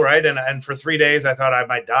big deal, right? And for 3 days, I thought I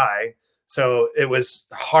might die. So it was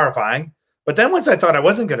horrifying. But then once I thought I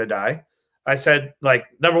wasn't going to die, I said, like,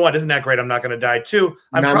 number one, isn't that great? I'm not going to die. Two,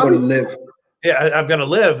 I'm probably going to live. Yeah, I'm going to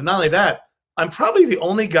live. Not only that, I'm probably the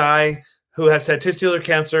only guy who has had testicular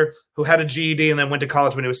cancer, who had a GED and then went to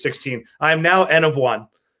college when he was 16. I am now N of 1.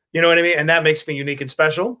 You know what I mean? And that makes me unique and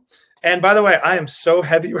special. And by the way, I am so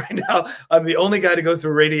heavy right now. I'm the only guy to go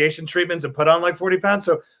through radiation treatments and put on like 40 pounds.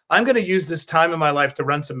 So I'm going to use this time in my life to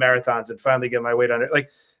run some marathons and finally get my weight under. Like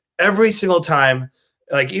every single time,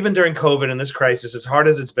 like even during COVID and this crisis, as hard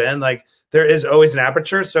as it's been, like there is always an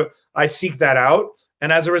aperture. So I seek that out.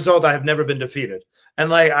 And as a result, I have never been defeated. And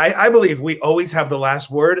like, I believe we always have the last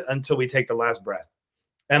word until we take the last breath.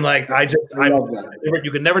 And like, I love that.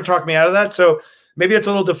 You could never talk me out of that. So maybe it's a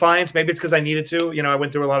little defiance. Maybe it's because I needed to. You know, I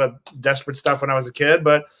went through a lot of desperate stuff when I was a kid,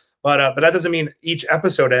 but that doesn't mean each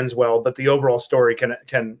episode ends well. But the overall story can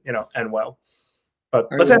end well. But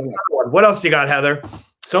let's have another one. What else do you got, Heather?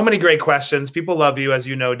 So many great questions. People love you, as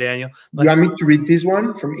you know, Daniel. You want me to read this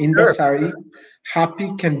one from Inda Sari?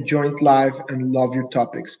 Happy can join live and love your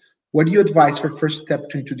topics. What do you advise for first step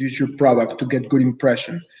to introduce your product to get good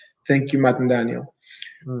impression? Thank you, Matt and Daniel.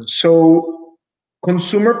 So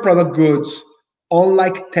consumer product goods,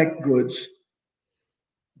 unlike tech goods,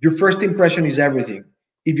 your first impression is everything.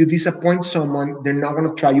 If you disappoint someone, they're not going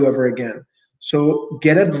to try you ever again. So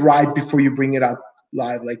get it right before you bring it out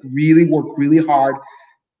live. Like really work really hard.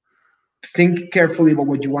 Think carefully about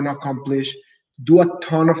what you want to accomplish. Do a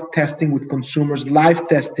ton of testing with consumers, live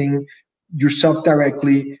testing yourself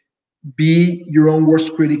directly. Be your own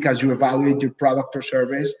worst critic as you evaluate your product or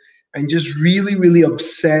service. And just really, really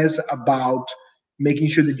obsess about making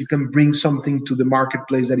sure that you can bring something to the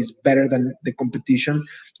marketplace that is better than the competition.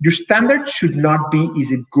 Your standard should not be,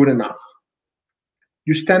 is it good enough?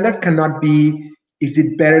 Your standard cannot be, is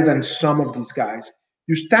it better than some of these guys?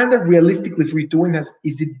 Your standard realistically for you to win is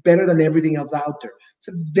it better than everything else out there? It's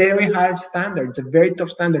a very high standard. It's a very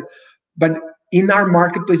tough standard. But in our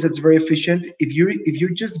marketplace that's very efficient, if you're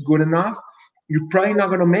just good enough, you're probably not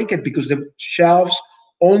going to make it because the shelves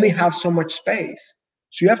only have so much space.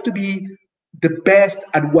 So you have to be the best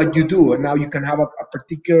at what you do. And now you can have a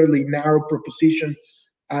particularly narrow proposition.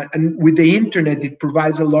 And with the internet, it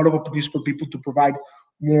provides a lot of opportunities for people to provide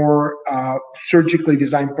more surgically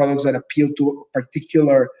designed products that appeal to a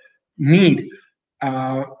particular need.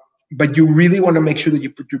 But you really want to make sure that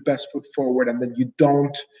you put your best foot forward and that you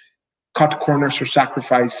don't cut corners or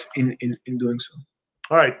sacrifice in doing so.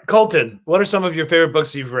 All right, Colton, what are some of your favorite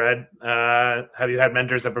books you've read? Have you had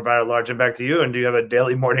mentors that provide a large impact to you? And do you have a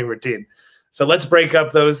daily morning routine? So let's break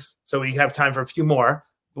up those so we have time for a few more.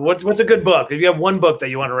 What's a good book? If you have one book that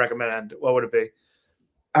you want to recommend, what would it be?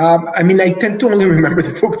 I mean, I tend to only remember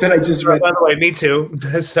the book that I just read. By the way, me too.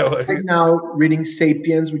 So right now, reading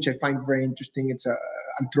 *Sapiens*, which I find very interesting. It's an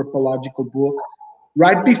anthropological book.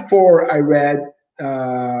 Right before I read,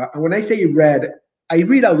 when I say read, I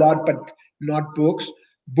read a lot, but not books.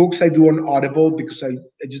 Books I do on Audible because I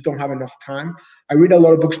just don't have enough time. I read a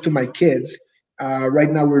lot of books to my kids. Right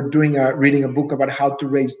now, we're reading a book about how to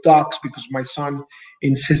raise dogs because my son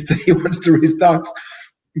insists that he wants to raise dogs.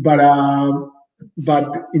 But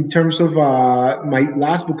in terms of my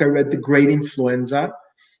last book, I read *The Great Influenza*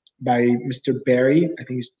 by Mr. Barry. I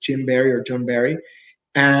think it's Jim Barry or John Barry.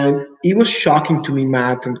 And it was shocking to me,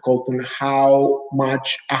 Matt and Colton, how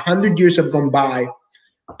much 100 years have gone by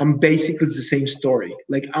and basically it's the same story.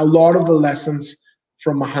 Like a lot of the lessons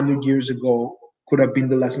from 100 years ago could have been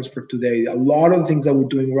the lessons for today. A lot of things that we're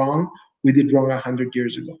doing wrong, we did wrong 100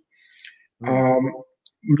 years ago.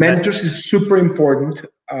 Mentors is super important.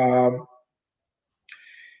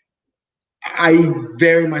 I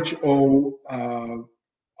very much owe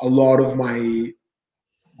a lot of my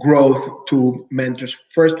growth to mentors.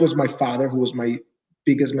 First was my father, who was my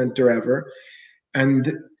biggest mentor ever.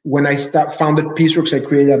 And when I founded Peaceworks, I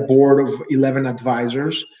created a board of 11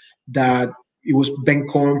 advisors that it was Ben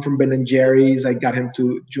Cohen from Ben & Jerry's. I got him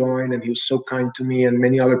to join, and he was so kind to me, and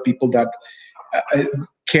many other people that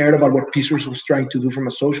cared about what Peaceworks was trying to do from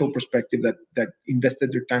a social perspective that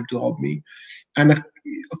invested their time to help me. And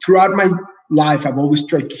throughout my life, I've always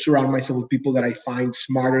tried to surround myself with people that I find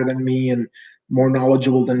smarter than me and more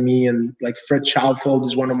knowledgeable than me. And like Fred Schalfeld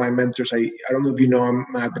is one of my mentors. I don't know if you know him,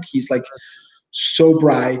 Matt, but he's like so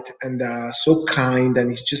bright and so kind. And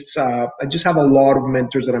he's just, I just have a lot of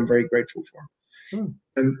mentors that I'm very grateful for.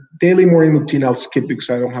 And daily morning routine, I'll skip because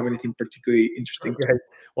I don't have anything particularly interesting. Okay.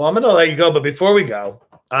 Well, I'm going to let you go. But before we go,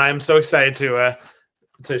 I'm so excited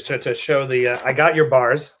to show the, I got your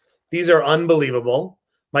bars. These are unbelievable.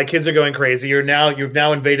 My kids are going crazy. You've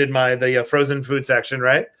now invaded the frozen food section,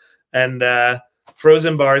 right? And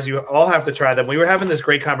frozen bars, you all have to try them. We were having this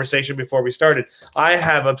great conversation before we started. I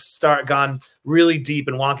have gone really deep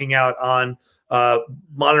and wonking out on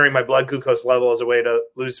monitoring my blood glucose level as a way to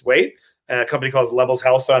lose weight. and a company called Levels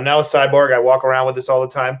Health. So I'm now a cyborg. I walk around with this all the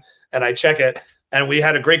time, and I check it. And we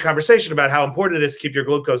had a great conversation about how important it is to keep your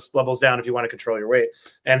glucose levels down if you want to control your weight,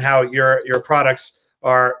 and how your products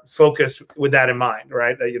are focused with that in mind,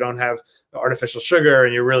 right? That you don't have artificial sugar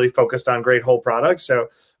and you're really focused on great whole products. So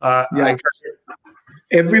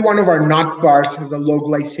every one of our nut bars has a low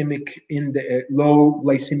glycemic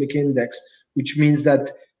index, which means that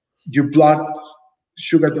your blood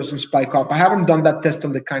sugar doesn't spike up. I haven't done that test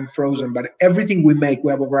on the kind frozen, but everything we make,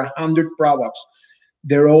 we have over 100 products.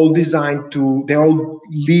 They're all designed to, they all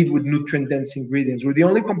lead with nutrient-dense ingredients. We're the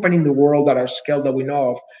only company in the world at our scale that we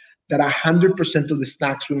know of that 100% of the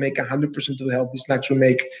snacks we make, 100% of the healthy snacks we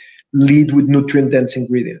make, lead with nutrient-dense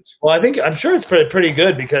ingredients. Well, I'm sure it's pretty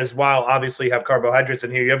good, because while obviously you have carbohydrates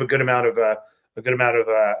in here, you have a good amount of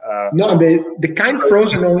no, the kind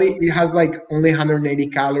frozen it has like only 180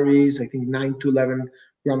 calories. I think 9 to 11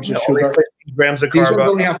 grams of sugar. Grams of These carb. ones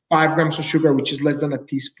only have 5 grams of sugar, which is less than a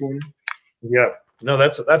teaspoon. Yeah. No,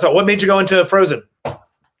 that's all. What made you go into frozen?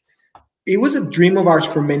 It was a dream of ours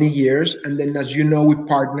for many years, and then, as you know, we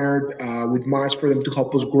partnered with Mars for them to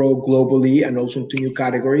help us grow globally and also into new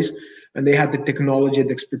categories. And they had the technology and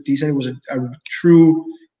the expertise, and it was a true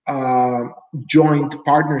joint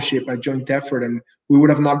partnership, a joint effort. And we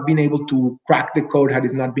would have not been able to crack the code had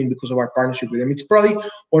it not been because of our partnership with them. It's probably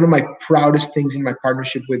one of my proudest things in my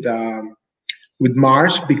partnership with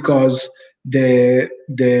Mars, because the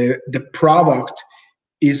product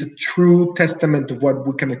is a true testament of what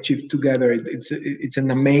we can achieve together. It's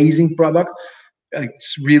an amazing product.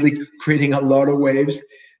 It's really creating a lot of waves,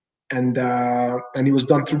 and it was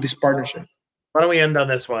done through this partnership. Why don't we end on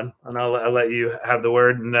this one, and I'll let you have the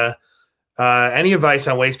word. And any advice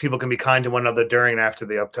on ways people can be kind to one another during and after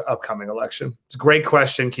the upcoming election? It's a great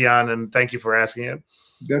question, Kian, and thank you for asking it.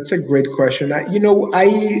 That's a great question. I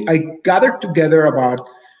gathered together about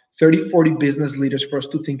 30, 40 business leaders for us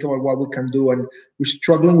to think about what we can do. And we're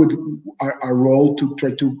struggling with our role to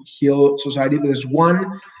try to heal society. There's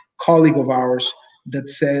one colleague of ours that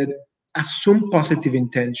said, assume positive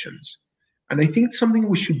intentions. And I think it's something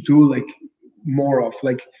we should do like more of,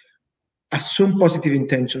 like assume positive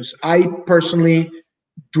intentions. I personally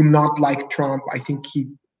do not like Trump. I think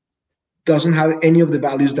he doesn't have any of the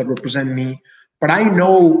values that represent me. But I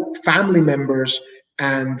know family members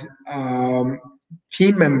and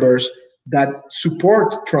team members that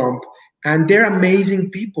support Trump, and they're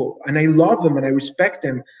amazing people, and I love them and I respect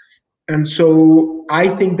them. And so I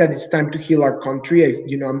think that it's time to heal our country.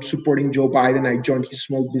 I'm supporting Joe Biden. I joined his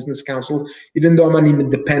Small Business Council, even though I'm an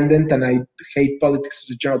independent and I hate politics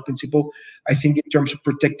as a general principle. I think in terms of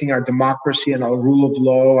protecting our democracy and our rule of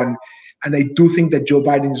law, and I do think that Joe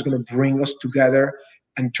Biden is going to bring us together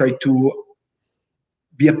and try to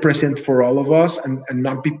be a president for all of us and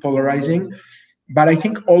not be polarizing. But I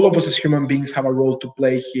think all of us as human beings have a role to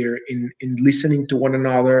play here in listening to one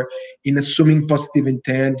another, in assuming positive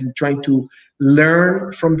intent, in trying to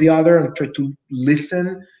learn from the other and try to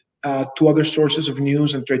listen to other sources of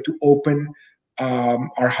news and try to open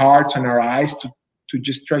our hearts and our eyes to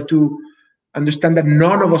just try to understand that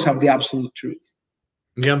none of us have the absolute truth.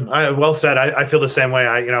 Yeah, well said. I feel the same way.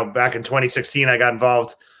 Back in 2016, I got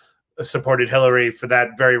involved, supported Hillary for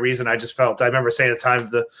that very reason. I remember saying at the time,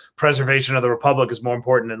 the preservation of the republic is more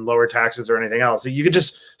important than lower taxes or anything else. So you could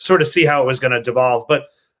just sort of see how it was going to devolve. But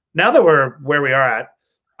now that we're where we are at,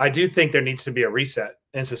 I do think there needs to be a reset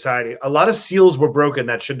in society. A lot of seals were broken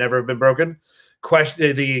that should never have been broken.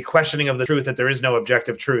 The questioning of the truth, that there is no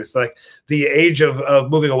objective truth, like the age of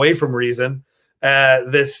moving away from reason.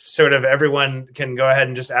 This sort of everyone can go ahead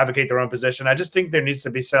and just advocate their own position. I just think there needs to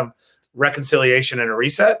be some reconciliation and a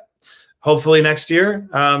reset. Hopefully next year.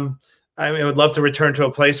 I would love to return to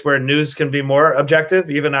a place where news can be more objective.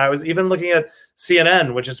 I was even looking at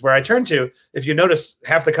CNN, which is where I turn to. If you notice,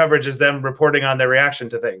 half the coverage is them reporting on their reaction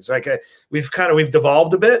to things. Like we've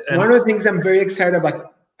devolved a bit. And one of the things I'm very excited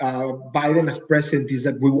about Biden as president is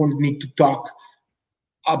that we won't need to talk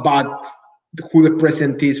about who the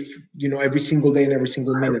president is, every single day and every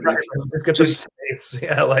single minute. Right.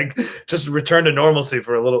 Just return to normalcy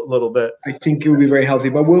for a little bit. I think it will be very healthy,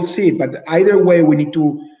 but we'll see. But either way, we need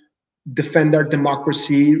to defend our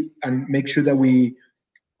democracy and make sure that we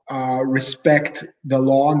respect the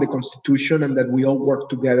law and the Constitution, and that we all work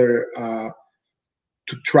together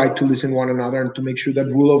to try to listen to one another and to make sure that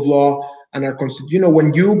rule of law and our Constitution.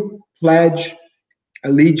 When you pledge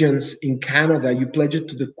allegiance in Canada, you pledge it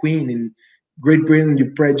to the Queen. In Great Britain,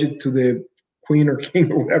 you pledge it to the Queen or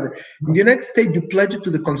King or whatever. In the United States, you pledge it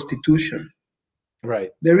to the Constitution.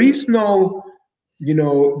 Right. There is no,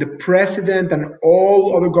 the president and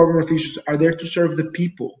all other government officials are there to serve the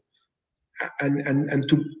people. and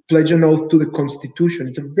to pledge an oath to the Constitution.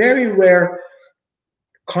 It's a very rare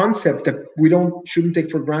concept that we shouldn't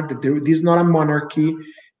take for granted. This is not a monarchy,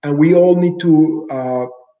 and we all need to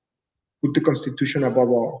put the Constitution above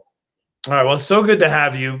all. All right. Well, so good to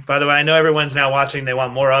have you. By the way, I know everyone's now watching. They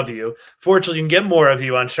want more of you. Fortunately, you can get more of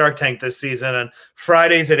you on Shark Tank this season on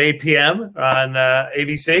Fridays at 8 p.m. on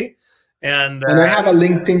ABC. And I have a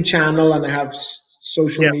LinkedIn channel, and I have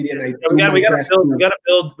social media. And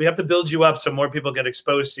we have to build you up so more people get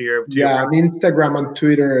exposed to your. On Instagram and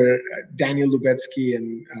Twitter, Daniel Lubetzky,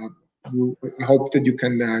 and I hope that you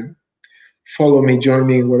can follow me, join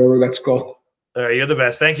me, whatever that's called. You're the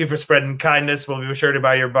best. Thank you for spreading kindness. We'll be sure to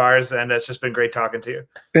buy your bars, and it's just been great talking to you.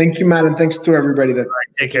 Thank you, Matt, and thanks to everybody.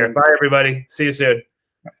 Take care. Bye, everybody. See you soon.